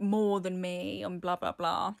doing more than me and blah, blah,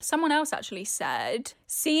 blah. Someone else actually said,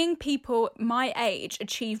 seeing people my age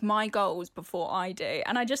achieve my goals before I do.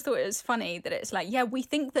 And I just thought it was funny that it's like, yeah, we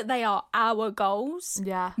think that they are our goals.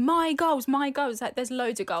 Yeah. My goals. Like, there's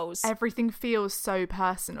loads of goals. Everything feels so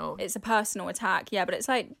personal. It's a personal attack, yeah, but it's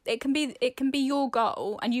like it can be your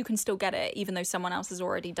goal and you can still get it even though someone else has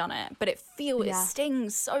already done it, but it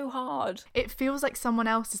stings so hard. It feels like someone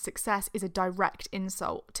else's success is a direct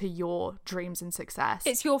insult to your dreams and success.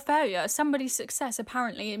 It's your failure. Somebody's success,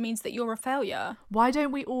 apparently it means that you're a failure. Why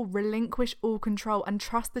don't we all relinquish all control and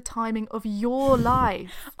trust the timing of your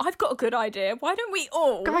life? I've got a good idea. Why don't we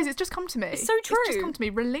all? Guys, it's just come to me. It's so true. It's just come to me.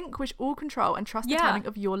 Relinquish all control and trust the timing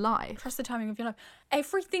of your life. Trust the timing of your life.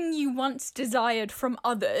 Everything you once desired from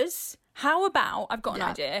others, how about, I've got an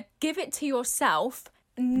idea, give it to yourself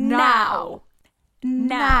now.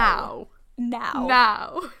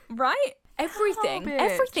 Right?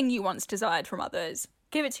 Everything you once desired from others,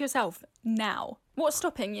 give it to yourself now. What's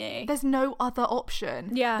stopping you? There's no other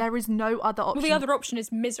option. Yeah. There is no other option. Well, the other option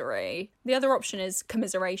is misery. The other option is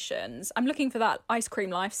commiserations. I'm looking for that ice cream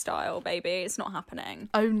lifestyle, baby. It's not happening.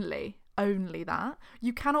 Only that.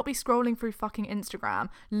 You cannot be scrolling through fucking Instagram,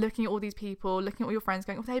 looking at all these people, looking at all your friends,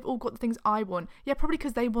 going, oh, they've all got the things I want. Yeah, probably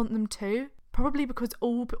because they want them too. Probably because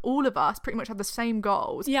all of us pretty much have the same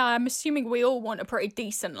goals. Yeah, I'm assuming we all want a pretty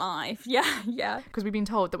decent life. Yeah. Because we've been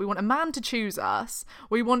told that we want a man to choose us.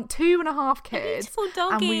 We want 2.5 kids. A beautiful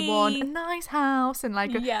doggy. And we want a nice house and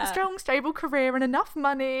like a strong, stable career and enough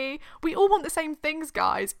money. We all want the same things,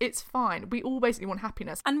 guys. It's fine. We all basically want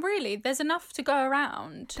happiness. And really, there's enough to go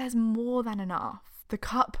around. There's more than enough. The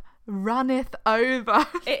cup runneth over.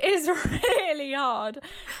 It is really hard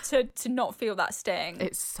to not feel that sting.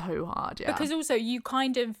 It's so hard, yeah. Because also you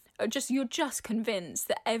kind of you're just convinced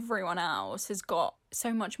that everyone else has got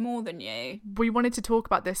so much more than you. We wanted to talk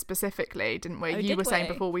about this specifically, didn't we? Oh, You were saying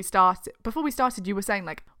before we started, you were saying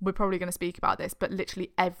like, we're probably going to speak about this, but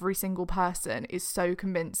literally every single person is so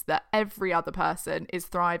convinced that every other person is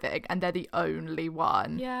thriving and they're the only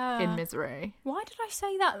one in misery. Why did I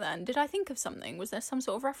say that then? Did I think of something? Was there some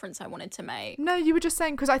sort of reference I wanted to make? No, you were just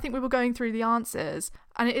saying, because I think we were going through the answers,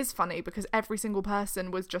 and it is funny because every single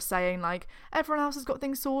person was just saying like, everyone else has got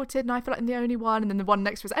things sorted and I feel like I'm the only one, and then the one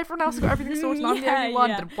next to us, everyone else has got everything sorted and I'm the only one.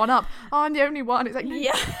 Then one up, I'm the only one. It's like, no,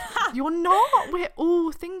 you're not. We're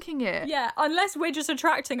all thinking it. Yeah, unless we're just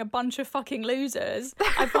attracting a bunch of fucking losers.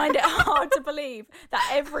 I find it hard to believe that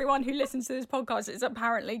everyone who listens to this podcast has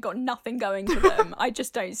apparently got nothing going for them. I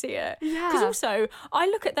just don't see it. Yeah. Because also, I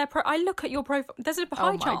look at your profile. There's a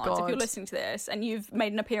high chance God. if you're listening to this and you've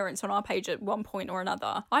made an appearance on our page at one point or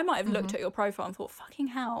another, I might have looked at your profile and thought, fucking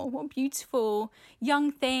hell, what a beautiful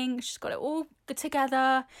young thing. She's got it all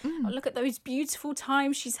together. Look at those beautiful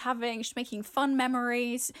times she's having. She's making fun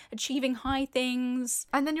memories, achieving high things.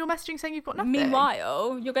 And then you're messaging saying you've got nothing.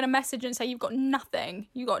 Meanwhile, you're going to message and say you've got nothing.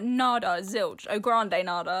 You got nada, zilch, oh grande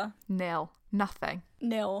nada. Nil. Nothing.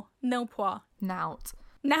 Nil point. Nout.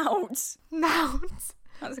 Nout. Nout.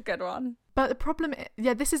 That's a good one. But the problem,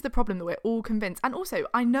 this is the problem, that we're all convinced. And also,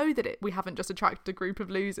 I know that we haven't just attracted a group of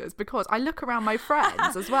losers, because I look around my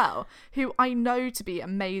friends as well, who I know to be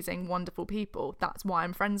amazing, wonderful people. That's why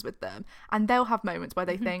I'm friends with them. And they'll have moments where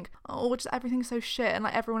they think, oh, just everything's so shit. And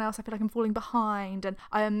like everyone else, I feel like I'm falling behind.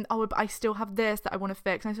 And I still have this that I want to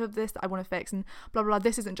fix. And I still have this that I want to fix. And blah, blah, blah.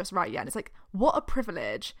 This isn't just right yet. And it's like, what a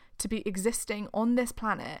privilege to be existing on this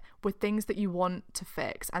planet with things that you want to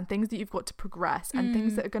fix and things that you've got to progress and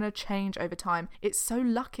things that are going to change over time. It's so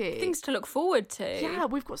lucky. Things to look forward to. Yeah,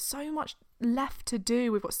 we've got so much left to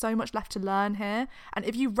do. We've got so much left to learn here. And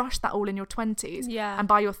if you rush that all in your 20s and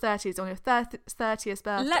by your 30s, on your 30th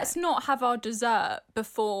birthday... Let's not have our dessert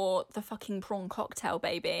before the fucking prawn cocktail,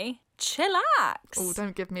 baby. Chillax. Oh,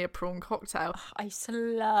 don't give me a prawn cocktail. I used to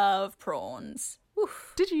love prawns.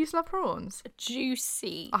 Oof. Did you used to love prawns?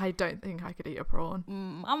 Juicy. I don't think I could eat a prawn.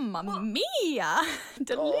 Mamma mia.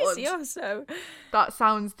 Delicioso. That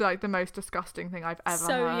sounds like the most disgusting thing I've ever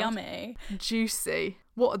So heard. yummy. Juicy.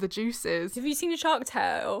 What are the juices? Have you seen a Shark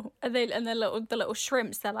Tale? And the little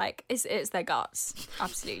shrimps, they're like, it's their guts.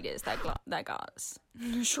 Absolutely, it's their guts.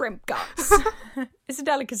 Shrimp guts. It's a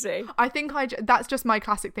delicacy. I think that's just my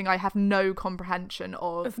classic thing. I have no comprehension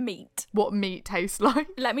of meat. What meat tastes like.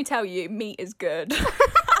 Let me tell you, meat is good.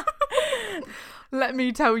 Let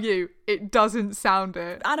me tell you, it doesn't sound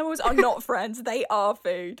it. Animals are not friends. They are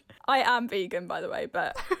food. I am vegan, by the way,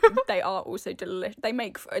 but they are also delicious. They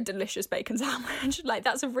make a delicious bacon sandwich. Like,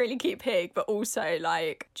 that's a really cute pig, but also,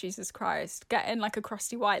 like, Jesus Christ, getting like a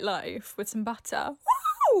crusty white loaf with some butter.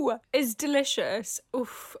 Woo! Is delicious.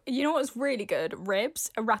 Oof. You know what's really good?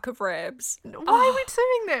 Ribs. A rack of ribs. Why are we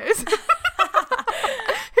doing this?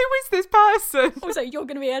 Who is this person? Also, you're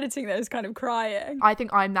going to be editing this kind of crying. I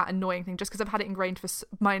think I'm that annoying thing just because I've had it ingrained for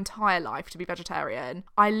my entire life to be vegetarian.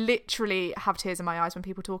 I literally have tears in my eyes when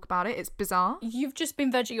people talk about it. It's bizarre. You've just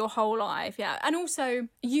been veggie your whole life, yeah. And also,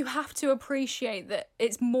 you have to appreciate that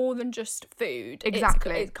it's more than just food.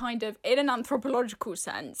 Exactly. It's kind of, in an anthropological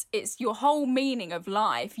sense, it's your whole meaning of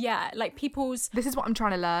life, yeah. Like people's... This is what I'm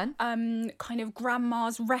trying to learn. Kind of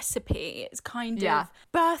grandma's recipe. It's kind of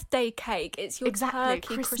birthday cake. It's your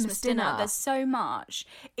turkey Christmas dinner. There's so much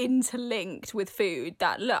interlinked with food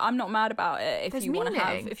that, look, I'm not mad about it. If you want to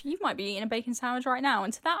have, if you might be eating a bacon sandwich right now,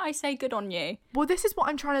 and to that I say good on you. Well, this is what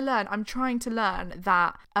I'm trying to learn. I'm trying to learn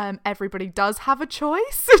that everybody does have a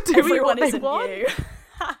choice to eat what they want. You.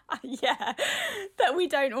 Yeah, that we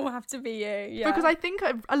don't all have to be you. Yeah. Because I think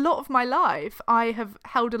a lot of my life I have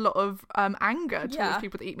held a lot of anger towards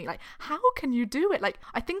people that eat meat. Like, how can you do it? Like,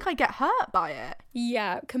 I think I get hurt by it.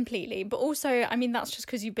 Yeah, completely. But also, I mean, that's just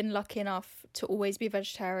because you've been lucky enough to always be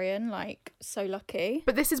vegetarian, like, so lucky.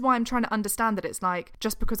 But this is why I'm trying to understand that it's like,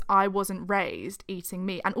 just because I wasn't raised eating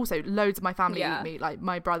meat, and also loads of my family eat meat, like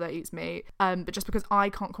my brother eats meat, but just because I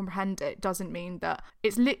can't comprehend it doesn't mean that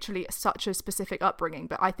it's literally such a specific upbringing.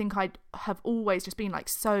 But I think I have always just been like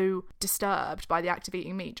so disturbed by the act of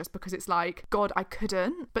eating meat, just because it's like, God, I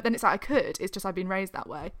couldn't. But then it's like, I could. It's just I've been raised that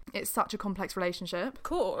way. It's such a complex relationship. Of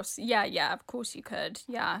course. Yeah, of course you could.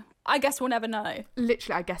 Yeah. I guess we'll never know.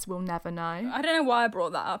 Literally, I guess we'll never know. I don't know why I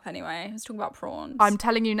brought that up anyway. I was talking about prawns. I'm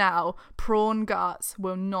telling you now, prawn guts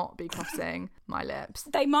will not be crossing my lips.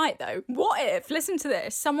 They might though. What if, listen to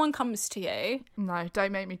this, someone comes to you. No,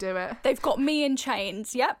 don't make me do it. They've got me in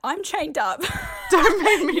chains. Yep, I'm chained up. Don't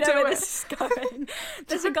make me you know do where it. This is going.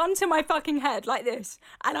 There's a gun to my fucking head like this.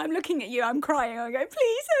 And I'm looking at you, I'm crying. I go,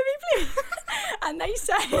 please, help me, please. And they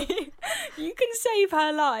say, you can save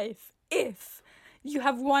her life if you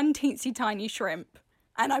have one teensy tiny shrimp.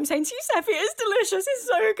 And I'm saying to you, Seffi, it's delicious, it's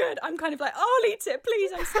so good. I'm kind of like, oh, I'll eat it,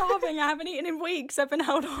 please, I'm starving. I haven't eaten in weeks, I've been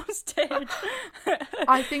held hostage.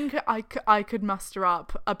 I think I could muster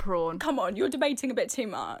up a prawn. Come on, you're debating a bit too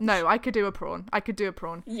much. No, I could do a prawn.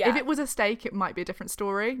 Yeah. If it was a steak, it might be a different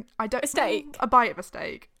story. A steak? A bite of a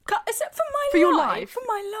steak. For your life? For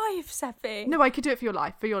my life, Seffi. No, I could do it for your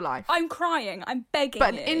life. For your life. I'm crying, I'm begging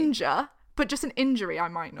But you. But just an injury, I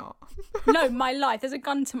might not. No, my life. There's a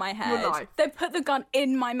gun to my head. Your life. They've put the gun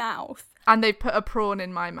in my mouth. And they've put a prawn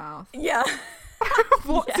in my mouth. Yeah.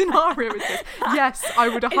 What scenario is this? Yes, I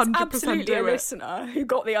would 100% It's absolutely do a it. listener who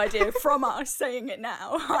got the idea from us saying it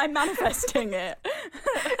now. I'm manifesting it.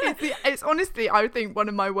 It's honestly, I think, one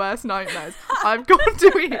of my worst nightmares. I've got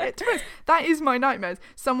to eat it. That is my nightmares.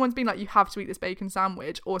 Someone's been like, you have to eat this bacon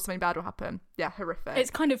sandwich or something bad will happen. Yeah, horrific. It's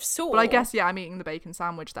kind of sore. Well, I guess, yeah, I'm eating the bacon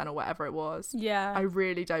sandwich then or whatever it was. Yeah. I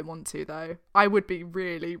really don't want to, though. I would be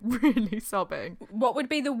really, really sobbing. What would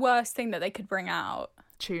be the worst thing that they could bring out?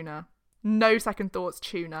 Tuna. No second thoughts,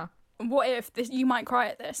 tuna. What if you might cry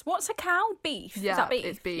at this? What's a cow? Beef? Yeah, Is that beef?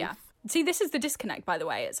 it's beef. Yeah. See, this is the disconnect, by the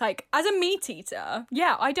way. It's like, as a meat eater,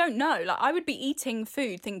 yeah, I don't know. Like, I would be eating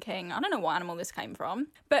food thinking, I don't know what animal this came from.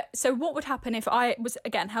 But so what would happen if I was,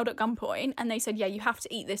 again, held at gunpoint and they said, yeah, you have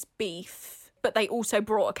to eat this beef, but they also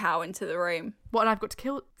brought a cow into the room? What, and I've got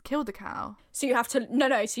to kill the cow? So you have to,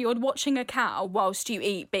 no, so you're watching a cow whilst you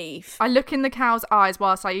eat beef. I look in the cow's eyes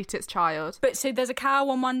whilst I eat its child. But so there's a cow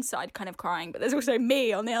on one side kind of crying, but there's also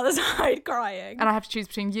me on the other side crying. And I have to choose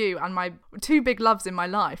between you and my two big loves in my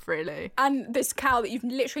life, really. And this cow that you've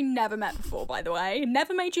literally never met before, by the way.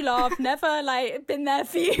 Never made you laugh, never, like, been there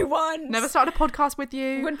for you once. Never started a podcast with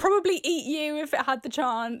you. Would probably eat you if it had the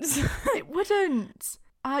chance. It wouldn't.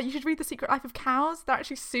 You should read The Secret Life of Cows. They're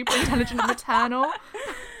actually super intelligent and maternal.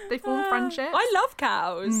 They form friendships. I love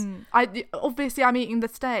cows. Obviously, I'm eating the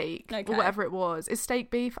steak Okay. or whatever it was. Is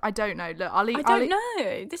steak beef? I don't know. Look, I don't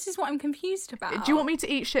know. This is what I'm confused about. Do you want me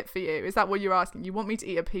to eat shit for you? Is that what you're asking? You want me to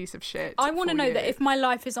eat a piece of shit? I want to for know you? that if my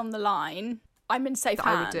life is on the line, I'm in safe that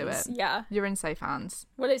hands. I would do it. Yeah. You're in safe hands.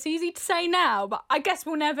 Well, it's easy to say now, but I guess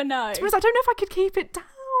we'll never know. To be honest, I don't know if I could keep it down.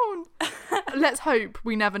 Let's hope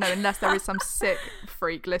we never know, unless there is some sick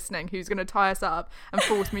freak listening who's going to tie us up and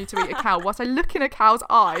force me to eat a cow whilst I look in a cow's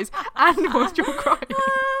eyes and whilst you're crying.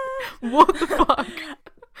 What the fuck?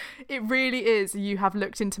 It really is. You have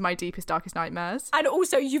looked into my deepest, darkest nightmares. And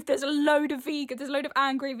also, there's a load of vegans, there's a load of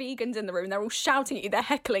angry vegans in the room. They're all shouting at you, they're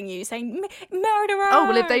heckling you, saying, murderer! Oh,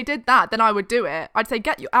 well, if they did that, then I would do it. I'd say,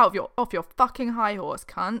 get you off your fucking high horse,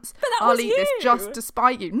 cunts. But that I'll was eat this you. just to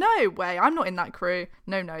spite you. No way, I'm not in that crew.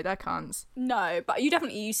 No, they're cunts. No, but you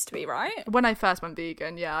definitely used to be, right? When I first went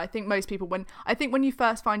vegan, yeah, I think most people, when you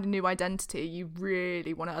first find a new identity, you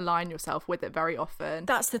really want to align yourself with it very often.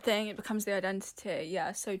 That's the thing, it becomes the identity.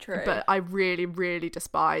 Yeah, so true. But I really, really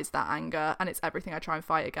despise that anger, and it's everything I try and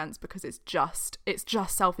fight against, because it's just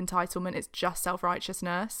self-entitlement, it's just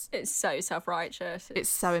self-righteousness. It's so self-righteous. It's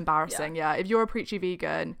so embarrassing, yeah. If you're a preachy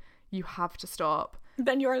vegan, you have to stop.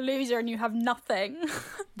 Then you're a loser and you have nothing.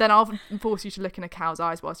 Then I'll force you to look in a cow's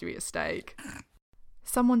eyes whilst you eat a steak.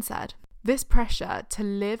 Someone said, this pressure to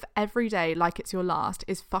live every day like it's your last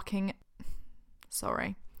is fucking...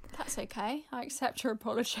 Sorry. That's okay. I accept your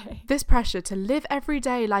apology. This pressure to live every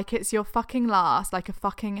day like it's your fucking last, like a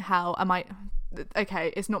fucking hell.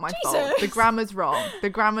 Okay, it's not my fault. The grammar's wrong.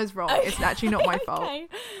 Okay. It's actually not my fault.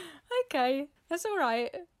 Okay. That's all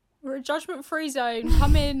right. We're a judgment-free zone.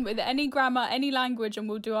 Come in with any grammar, any language, and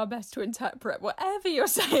we'll do our best to interpret whatever you're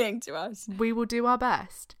saying to us. We will do our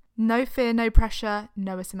best. No fear, no pressure,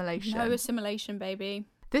 no assimilation. No assimilation, baby.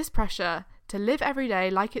 This pressure to live every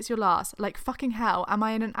day like it's your last, like fucking hell. Am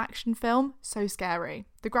I in an action film? So scary.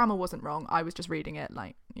 The grammar wasn't wrong. I was just reading it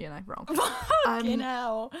wrong. Fucking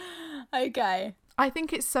hell. Okay. I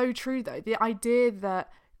think it's so true, though. The idea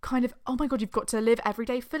that kind of, oh my God, you've got to live every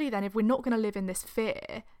day fully then. If we're not going to live in this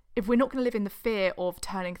fear, if we're not going to live in the fear of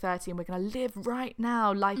turning 30 and we're going to live right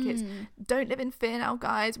now like it's, don't live in fear now,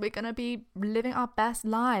 guys, we're going to be living our best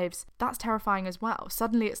lives. That's terrifying as well.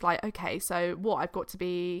 Suddenly it's like, okay, so what? I've got to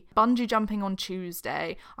be bungee jumping on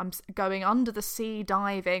Tuesday. I'm going under the sea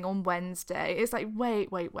diving on Wednesday. It's like, wait.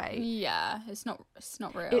 Yeah, it's not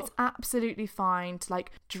real. It's absolutely fine to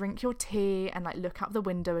like drink your tea and like look out the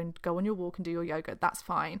window and go on your walk and do your yoga. That's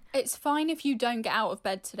fine. It's fine if you don't get out of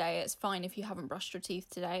bed today. It's fine if you haven't brushed your teeth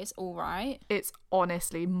today. It's all right. It's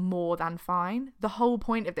honestly more than fine. The whole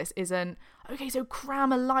point of this isn't, okay, so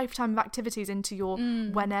cram a lifetime of activities into your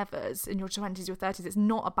whenevers, in your 20s, your 30s. It's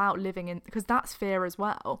not about living in, because that's fear as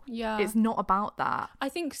well. Yeah. It's not about that. I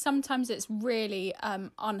think sometimes it's really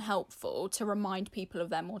unhelpful to remind people of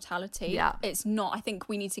their mortality. Yeah. It's not. I think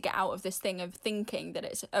we need to get out of this thing of thinking that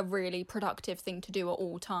it's a really productive thing to do at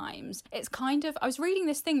all times. It's kind of, I was reading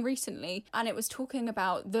this thing recently and it was talking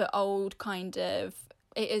about the old kind of,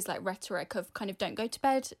 it is like rhetoric of kind of don't go to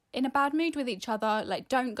bed in a bad mood with each other, like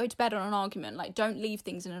don't go to bed on an argument, like don't leave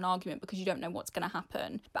things in an argument because you don't know what's going to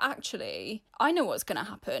happen. But actually, I know what's going to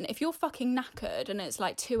happen. If you're fucking knackered and it's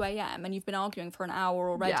like 2 a.m. and you've been arguing for an hour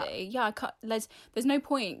already, there's no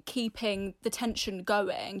point keeping the tension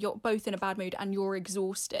going. You're both in a bad mood and you're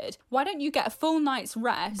exhausted. Why don't you get a full night's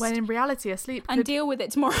rest? When in reality, a sleep and deal with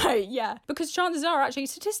it tomorrow. Yeah, because chances are actually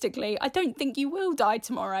statistically, I don't think you will die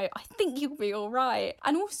tomorrow. I think you'll be all right.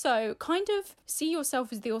 And also kind of see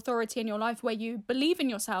yourself as the authority in your life where you believe in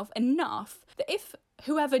yourself enough that if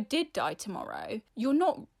whoever did die tomorrow, you're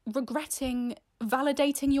not regretting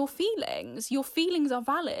validating your feelings. Your feelings are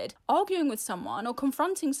valid. Arguing with someone or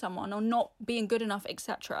confronting someone or not being good enough,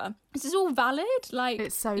 etc., This is all valid. Like,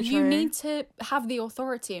 it's so you true. need to have the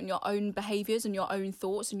authority in your own behaviours and your own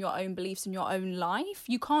thoughts and your own beliefs in your own life.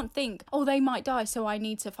 You can't think, oh, they might die, so I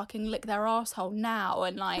need to fucking lick their asshole now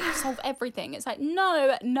and like solve everything. It's like,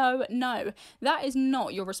 no. That is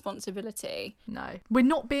not your responsibility. No. We're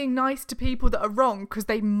not being nice to people that are wrong because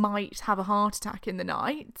they might have a heart attack in the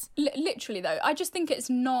night. Literally, though, I just think it's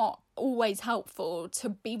not always helpful to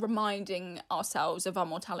be reminding ourselves of our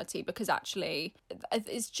mortality, because actually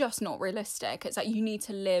it's just not realistic. It's like you need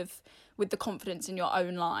to live with the confidence in your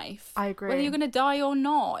own life. I agree. Whether you're going to die or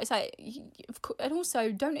not. It's like, and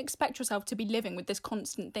also don't expect yourself to be living with this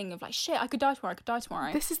constant thing of like, shit, I could die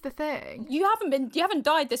tomorrow. This is the thing. You haven't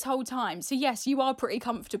died this whole time. So yes, you are pretty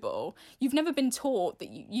comfortable. You've never been taught that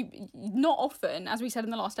you not often, as we said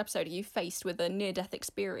in the last episode, are you faced with a near-death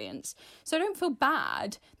experience. So don't feel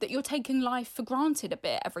bad that you're taking life for granted a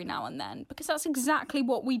bit every now and then, because that's exactly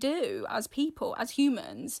what we do as people, as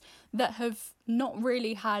humans that have not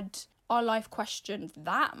really had our life questioned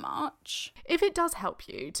that much. If it does help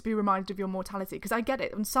you to be reminded of your mortality, because I get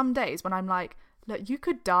it on some days when I'm like, look, you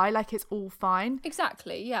could die, like it's all fine.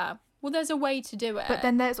 Exactly, yeah. Well, there's a way to do it. But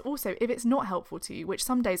then there's also, if it's not helpful to you, which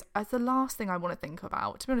some days is the last thing I want to think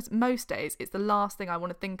about. To be honest, most days it's the last thing I want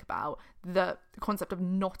to think about. The concept of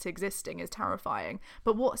not existing is terrifying.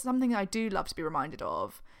 But something I do love to be reminded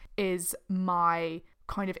of is my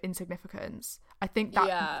kind of insignificance. I think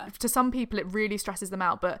that to some people it really stresses them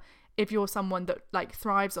out, but if you're someone that like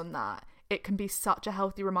thrives on that, it can be such a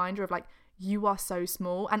healthy reminder of like, you are so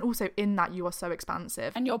small, and also in that you are so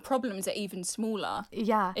expansive. And your problems are even smaller.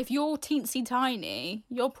 Yeah. If you're teensy tiny,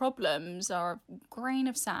 your problems are a grain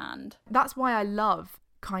of sand. That's why I love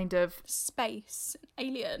kind of space,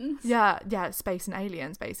 aliens. Yeah, space and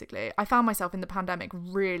aliens, basically. I found myself in the pandemic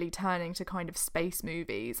really turning to kind of space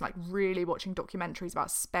movies, like really watching documentaries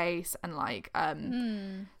about space and like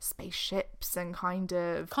spaceships and kind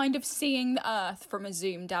of seeing the Earth from a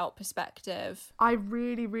zoomed out perspective. I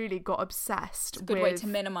really got obsessed. It's a good way to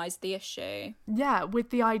minimise the issue. Yeah,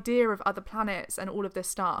 with the idea of other planets and all of this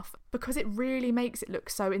stuff, because it really makes it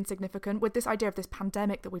look so insignificant with this idea of this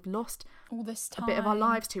pandemic that we've lost all this time, a bit of our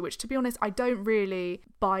lives to, which to be honest I don't really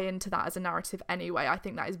buy into that as a narrative anyway. I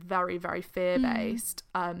think that is very, very fear-based,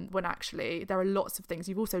 when actually there are lots of things.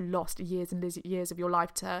 You've also lost years and years of your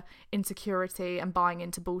life to insecurity and buying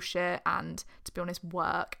into bullshit and, to be honest,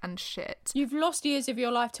 work and shit. You've lost years of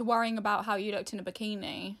your life to worrying about how you looked in a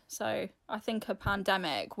bikini. So I think a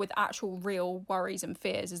pandemic with actual real worries and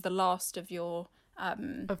fears is the last of your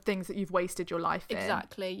of things that you've wasted your life in.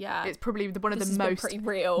 Exactly, yeah. It's probably one of the most pretty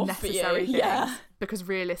real necessary things. Yeah. Because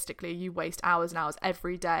realistically, you waste hours and hours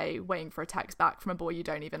every day waiting for a text back from a boy you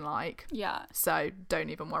don't even like. Yeah. So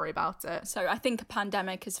don't even worry about it. So I think a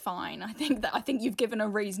pandemic is fine. I think you've given a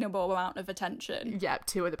reasonable amount of attention. Yeah,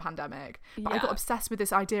 to the pandemic. But Yeah. I got obsessed with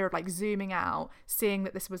this idea of like zooming out, seeing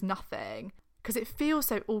that this was nothing, because it feels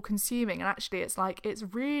so all-consuming, and actually it's like, it's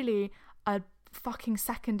really a fucking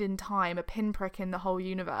second in time, a pinprick in the whole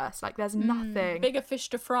universe. Like there's nothing. Bigger fish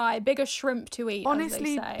to fry, bigger shrimp to eat.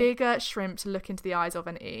 Honestly, as they say. bigger shrimp to look into the eyes of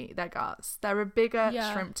and eat their guts. There are bigger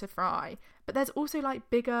shrimp to fry. But there's also like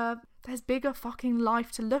there's bigger fucking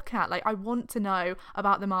life to look at. Like I want to know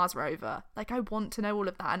about the Mars rover. Like I want to know all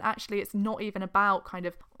of that. And actually it's not even about kind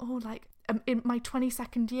of, in my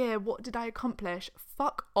 22nd year, what did I accomplish?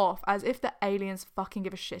 Fuck off. As if the aliens fucking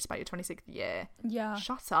give a shit about your 26th year. Yeah.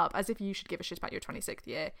 Shut up. As if you should give a shit about your 26th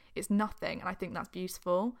year. It's nothing. And I think that's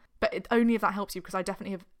beautiful. But only if that helps you, because I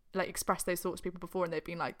definitely have like expressed those thoughts to people before and they've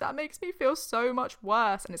been like, that makes me feel so much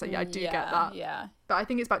worse. And it's like, yeah, I do get that. Yeah. But I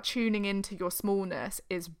think it's about tuning into your smallness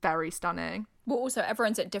is very stunning. Well, also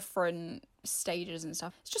everyone's at different stages and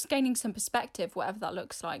stuff. It's just gaining some perspective, whatever that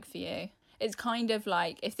looks like for you. It's kind of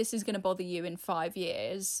like, if this is going to bother you in 5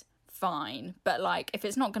 years, fine. But like, if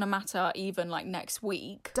it's not going to matter even like next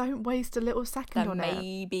week, don't waste a little second on it.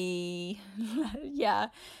 Maybe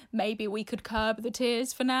maybe we could curb the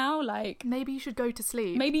tears for now. Like maybe you should go to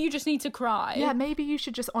sleep. Maybe you just need to cry. Yeah, maybe you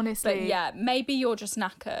should just honestly. But yeah, maybe you're just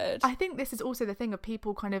knackered. I think this is also the thing of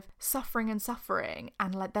people kind of suffering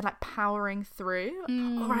and like they're like powering through.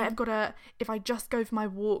 All right, if I just go for my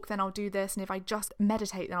walk, then I'll do this, and if I just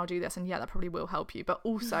meditate, then I'll do this, and yeah, that probably will help you. But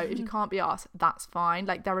also, if you can't be asked, that's fine.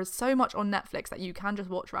 Like there is so much on Netflix that you can just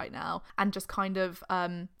watch right now and just kind of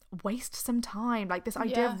waste some time. Like this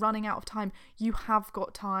idea of running out of time, you have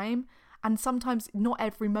got time, and sometimes not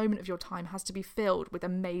every moment of your time has to be filled with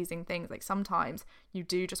amazing things. Like sometimes you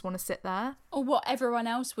do just want to sit there, or what everyone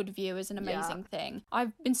else would view as an amazing thing.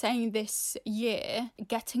 I've been saying this year,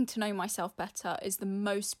 getting to know myself better is the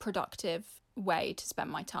most productive way to spend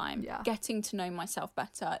my time. Yeah. Getting to know myself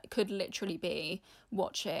better. It could literally be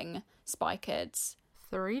watching Spy Kids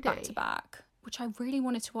 3D. back to back, which I really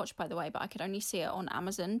wanted to watch, by the way, but I could only see it on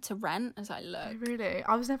Amazon to rent. As I look, Oh, really?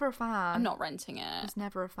 I was never a fan. I'm not renting I it. was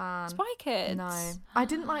never a fan. Spy Kids. No. I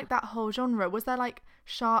didn't like that whole genre. Was there like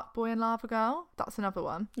Shark Boy and Lava Girl? That's another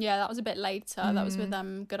one. Yeah, that was a bit later. That was with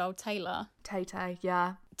good old Taylor. Tay-Tay,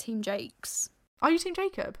 yeah. Team Jakes. Are you Team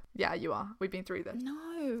Jacob? Yeah, you are. We've been through this. No.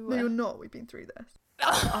 No, you're not. We've been through this.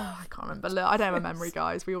 Oh, I can't remember. Look, I don't have a memory,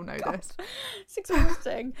 guys. We all know this. It's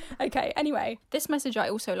exhausting. Okay, anyway, this message I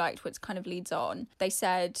also liked, which kind of leads on. They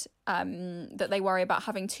said that they worry about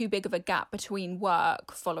having too big of a gap between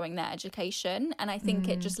work following their education. And I think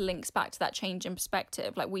it just links back to that change in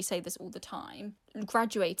perspective. Like, we say this all the time.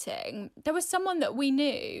 Graduating, there was someone that we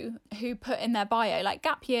knew who put in their bio, like,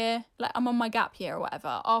 gap year, like, I'm on my gap year or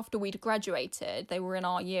whatever. After we'd graduated, they were in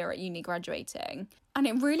our year at uni graduating. And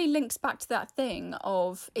it really links back to that thing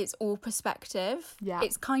of it's all perspective. Yeah.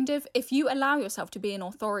 It's kind of, if you allow yourself to be an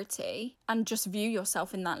authority and just view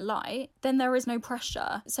yourself in that light, then there is no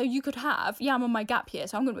pressure. So you could have, I'm on my gap year,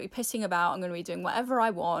 so I'm going to be pissing about, I'm going to be doing whatever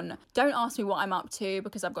I want. Don't ask me what I'm up to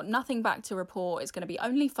because I've got nothing back to report. It's going to be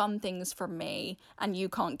only fun things from me and you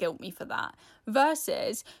can't guilt me for that.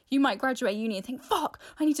 Versus, you might graduate uni and think, fuck,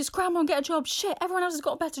 I need to scramble and get a job. Shit, everyone else has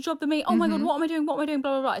got a better job than me. Oh my God, what am I doing? What am I doing?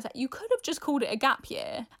 Blah, blah, blah. It's like, you could have just called it a gap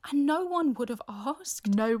year and no one would have asked.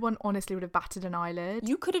 No one honestly would have batted an eyelid.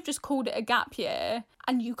 You could have just called it a gap year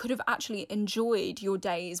and you could have actually enjoyed your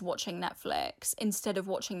days watching Netflix instead of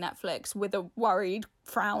watching Netflix with a worried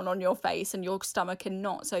frown on your face and your stomach and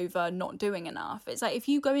knots over not doing enough. It's like, if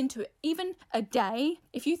you go into it, even a day,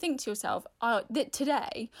 if you think to yourself,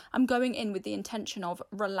 today I'm going in with the intention of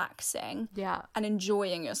relaxing and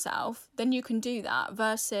enjoying yourself, then you can do that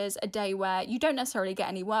versus a day where you don't necessarily get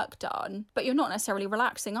any work done, but you're not necessarily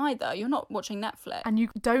relaxing either. You're not watching Netflix. And you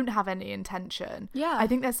don't have any intention. Yeah. I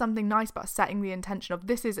think there's something nice about setting the intention of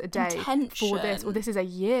this is a day for this, or this is a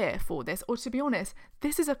year for this, or to be honest,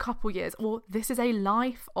 this is a couple years, or this is a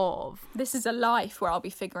life of. This is a life where I'll be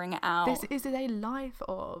figuring it out. This is a life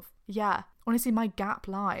of. Yeah. Honestly, my gap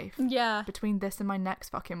life. Yeah. Between this and my next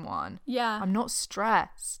fucking one. Yeah. I'm not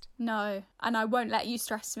stressed. No. And I won't let you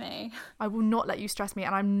stress me. I will not let you stress me,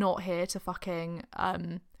 and I'm not here to fucking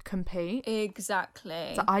compete.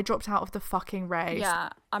 Exactly. So I dropped out of the fucking race. Yeah,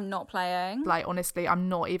 I'm not playing. Like, honestly, I'm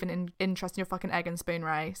not even interested in your fucking egg and spoon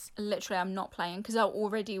race. Literally, I'm not playing because I'll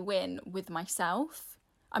already win with myself.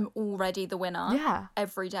 I'm already the winner. Yeah.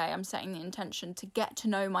 Every day I'm setting the intention to get to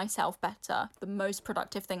know myself better. The most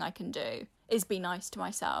productive thing I can do is be nice to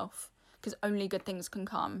myself because only good things can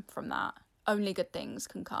come from that. Only good things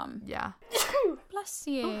can come. Yeah. Bless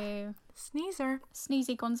you. Sneezer.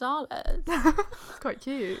 Sneezy Gonzalez. It's quite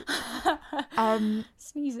cute.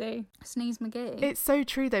 Sneezy. Sneeze McGee. It's so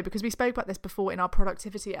true though, because we spoke about this before in our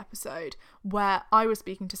productivity episode where I was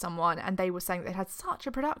speaking to someone and they were saying they'd had such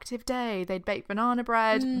a productive day. They'd baked banana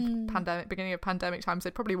bread, beginning of pandemic times,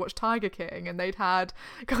 they'd probably watched Tiger King, and they'd had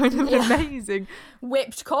kind of an amazing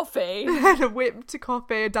whipped coffee. They had a whipped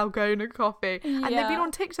coffee, a Dalgona coffee. And they've been Yeah.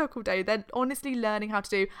 on TikTok all day. They're honestly learning how to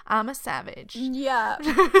do I'm a savage. Yeah.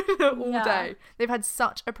 all day. They've had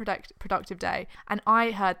such a productive day. And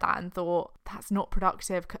I heard that and thought, that's not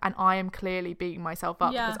productive. And I am clearly beating myself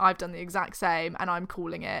up because I've done the exact same and I'm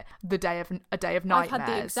calling it a day of nightmares. I've had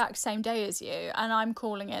the exact same day as you and I'm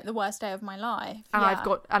calling it the worst day of my life.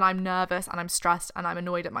 And I'm nervous and I'm stressed and I'm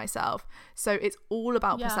annoyed at myself. So it's all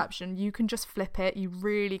about perception. You can just flip it. You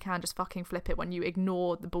really can just fucking flip it when you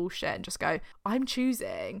ignore the bullshit and just go, I'm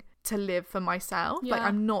choosing to live for myself. Like,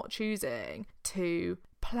 I'm not choosing to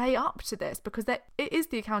play up to this, because it is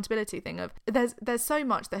the accountability thing of there's so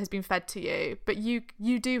much that has been fed to you, but you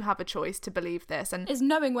do have a choice to believe this. And it's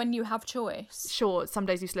knowing when you have choice. Sure, some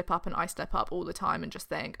days you slip up, and I slip up all the time and just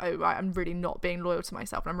think, oh right, I'm really not being loyal to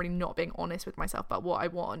myself and I'm really not being honest with myself about what I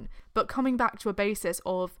want. But coming back to a basis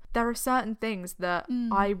of there are certain things that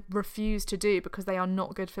I refuse to do because they are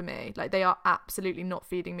not good for me. Like, they are absolutely not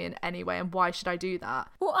feeding me in any way, and why should I do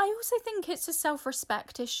that? Well, I also think it's a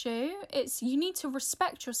self-respect issue. It's you need to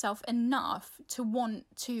respect yourself enough to want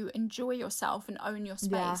to enjoy yourself and own your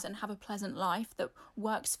space and have a pleasant life that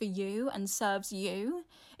works for you and serves you.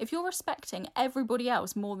 If you're respecting everybody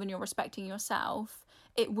else more than you're respecting yourself,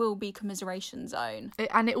 it will be commiseration zone.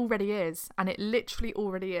 And it already is. And it literally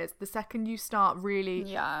already is. The second you start really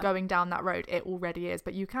going down that road, it already is.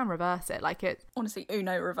 But you can reverse it. Like, it honestly,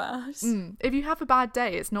 Uno reverse. If you have a bad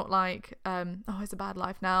day, it's not like, oh, it's a bad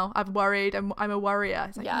life now. I'm worried. I'm a worrier.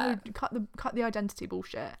 It's like, no, cut the identity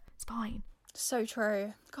bullshit. It's fine. So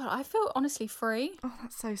true. God, I feel honestly free. Oh,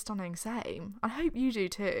 that's so stunning. Same. I hope you do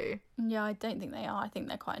too. Yeah, I don't think they are. I think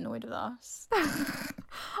they're quite annoyed with us.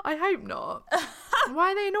 I hope not.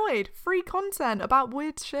 Why are they annoyed? Free content about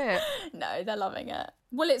weird shit. No, they're loving it.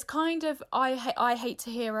 Well, it's kind of, I hate to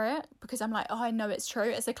hear it because I'm like, oh, I know it's true.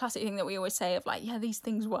 It's a classic thing that we always say of like, yeah, these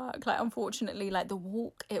things work. Like, unfortunately, like the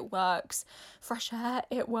walk, it works. Fresh air,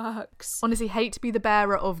 it works. Honestly, hate to be the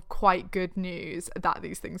bearer of quite good news that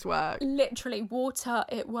these things work. Literally, water,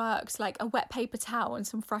 it works. Like a wet paper towel and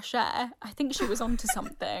some fresh air. I think she was onto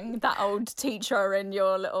something. That old teacher in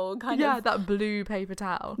your little kind of... Yeah, that blue paper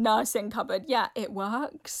towel. Nursing cupboard. Yeah, it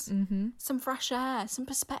works. Mm-hmm. Some fresh air, some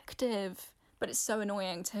perspective. But it's so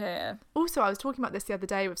annoying to hear. Also, I was talking about this the other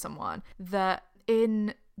day with someone, that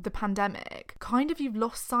in the pandemic, kind of you've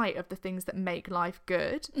lost sight of the things that make life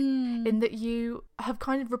good, in that you have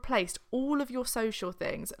kind of replaced all of your social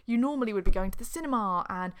things. You normally would be going to the cinema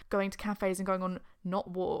and going to cafes and going on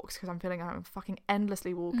not walks, because I'm feeling like I'm fucking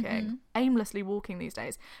aimlessly walking these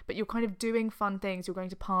days, but you're kind of doing fun things, you're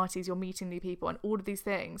going to parties, you're meeting new people, and all of these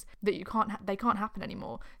things that they can't happen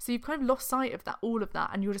anymore. So you've kind of lost sight of that, all of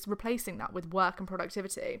that, and you're just replacing that with work and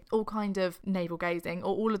productivity, all kind of navel gazing,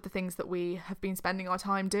 or all of the things that we have been spending our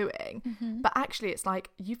time doing. But actually it's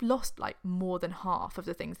like you've lost like more than half of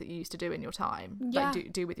the things that you used to do in your time,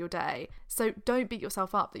 like do with your day. So don't beat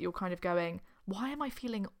yourself up that you're kind of going, why am I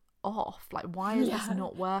feeling off? Like, why is this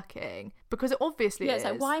not working? Because it obviously is. It's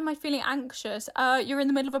like, why am I feeling anxious? You're in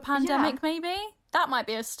the middle of a pandemic, maybe? That might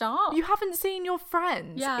be a start. You haven't seen your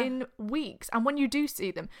friends in weeks, and when you do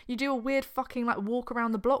see them, you do a weird fucking like walk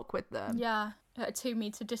around the block with them. Yeah, at a 2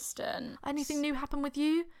 meter distance. Anything new happen with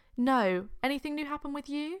you? No. Anything new happen with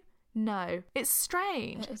you? No. It's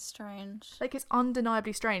strange. It is strange. Like, it's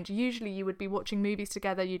undeniably strange. Usually you would be watching movies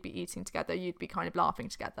together, you'd be eating together, you'd be kind of laughing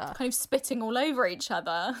together. Kind of spitting all over each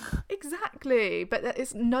other. Exactly. But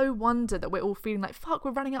it's no wonder that we're all feeling like, fuck,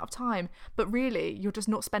 we're running out of time. But really, you're just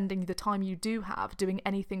not spending the time you do have doing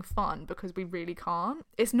anything fun because we really can't.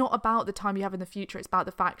 It's not about the time you have in the future. It's about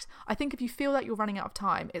the fact, I think if you feel like you're running out of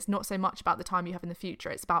time, it's not so much about the time you have in the future.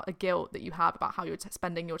 It's about a guilt that you have about how you're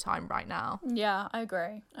spending your time right now. Yeah, I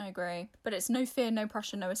agree. But it's no fear, no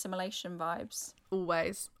pressure, no assimilation vibes.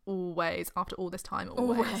 Always, after all this time,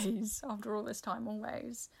 always. After all this time,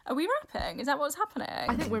 always. Are we rapping? Is that what's happening?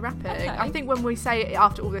 I think we're rapping. Okay. I think when we say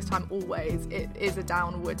after all this time, always, it is a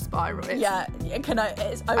downward spiral.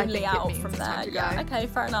 It's only out from there. Yeah, okay,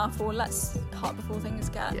 fair enough. Well, let's cut before things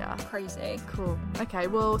get crazy. Cool. Okay,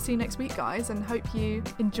 we'll see you next week, guys, and hope you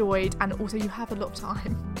enjoyed, and also you have a lot of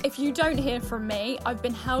time. If you don't hear from me, I've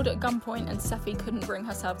been held at gunpoint and Seffi couldn't bring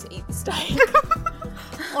herself to eat the steak.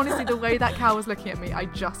 Honestly, the way that cow was looking at me, I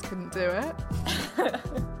just couldn't do it.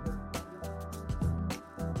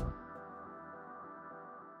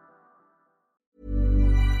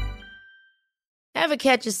 Ever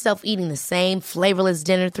catch yourself eating the same flavorless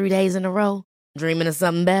dinner 3 days in a row? Dreaming of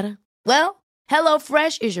something better? Well,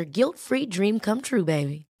 HelloFresh is your guilt-free dream come true,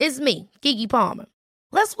 baby. It's me, Keke Palmer.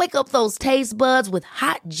 Let's wake up those taste buds with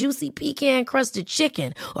hot, juicy pecan-crusted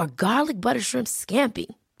chicken or garlic butter shrimp scampi.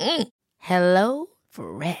 Hello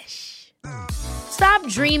Fresh. Stop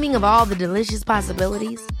dreaming of all the delicious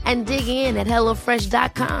possibilities and dig in at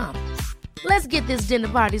HelloFresh.com. Let's get this dinner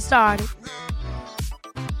party started.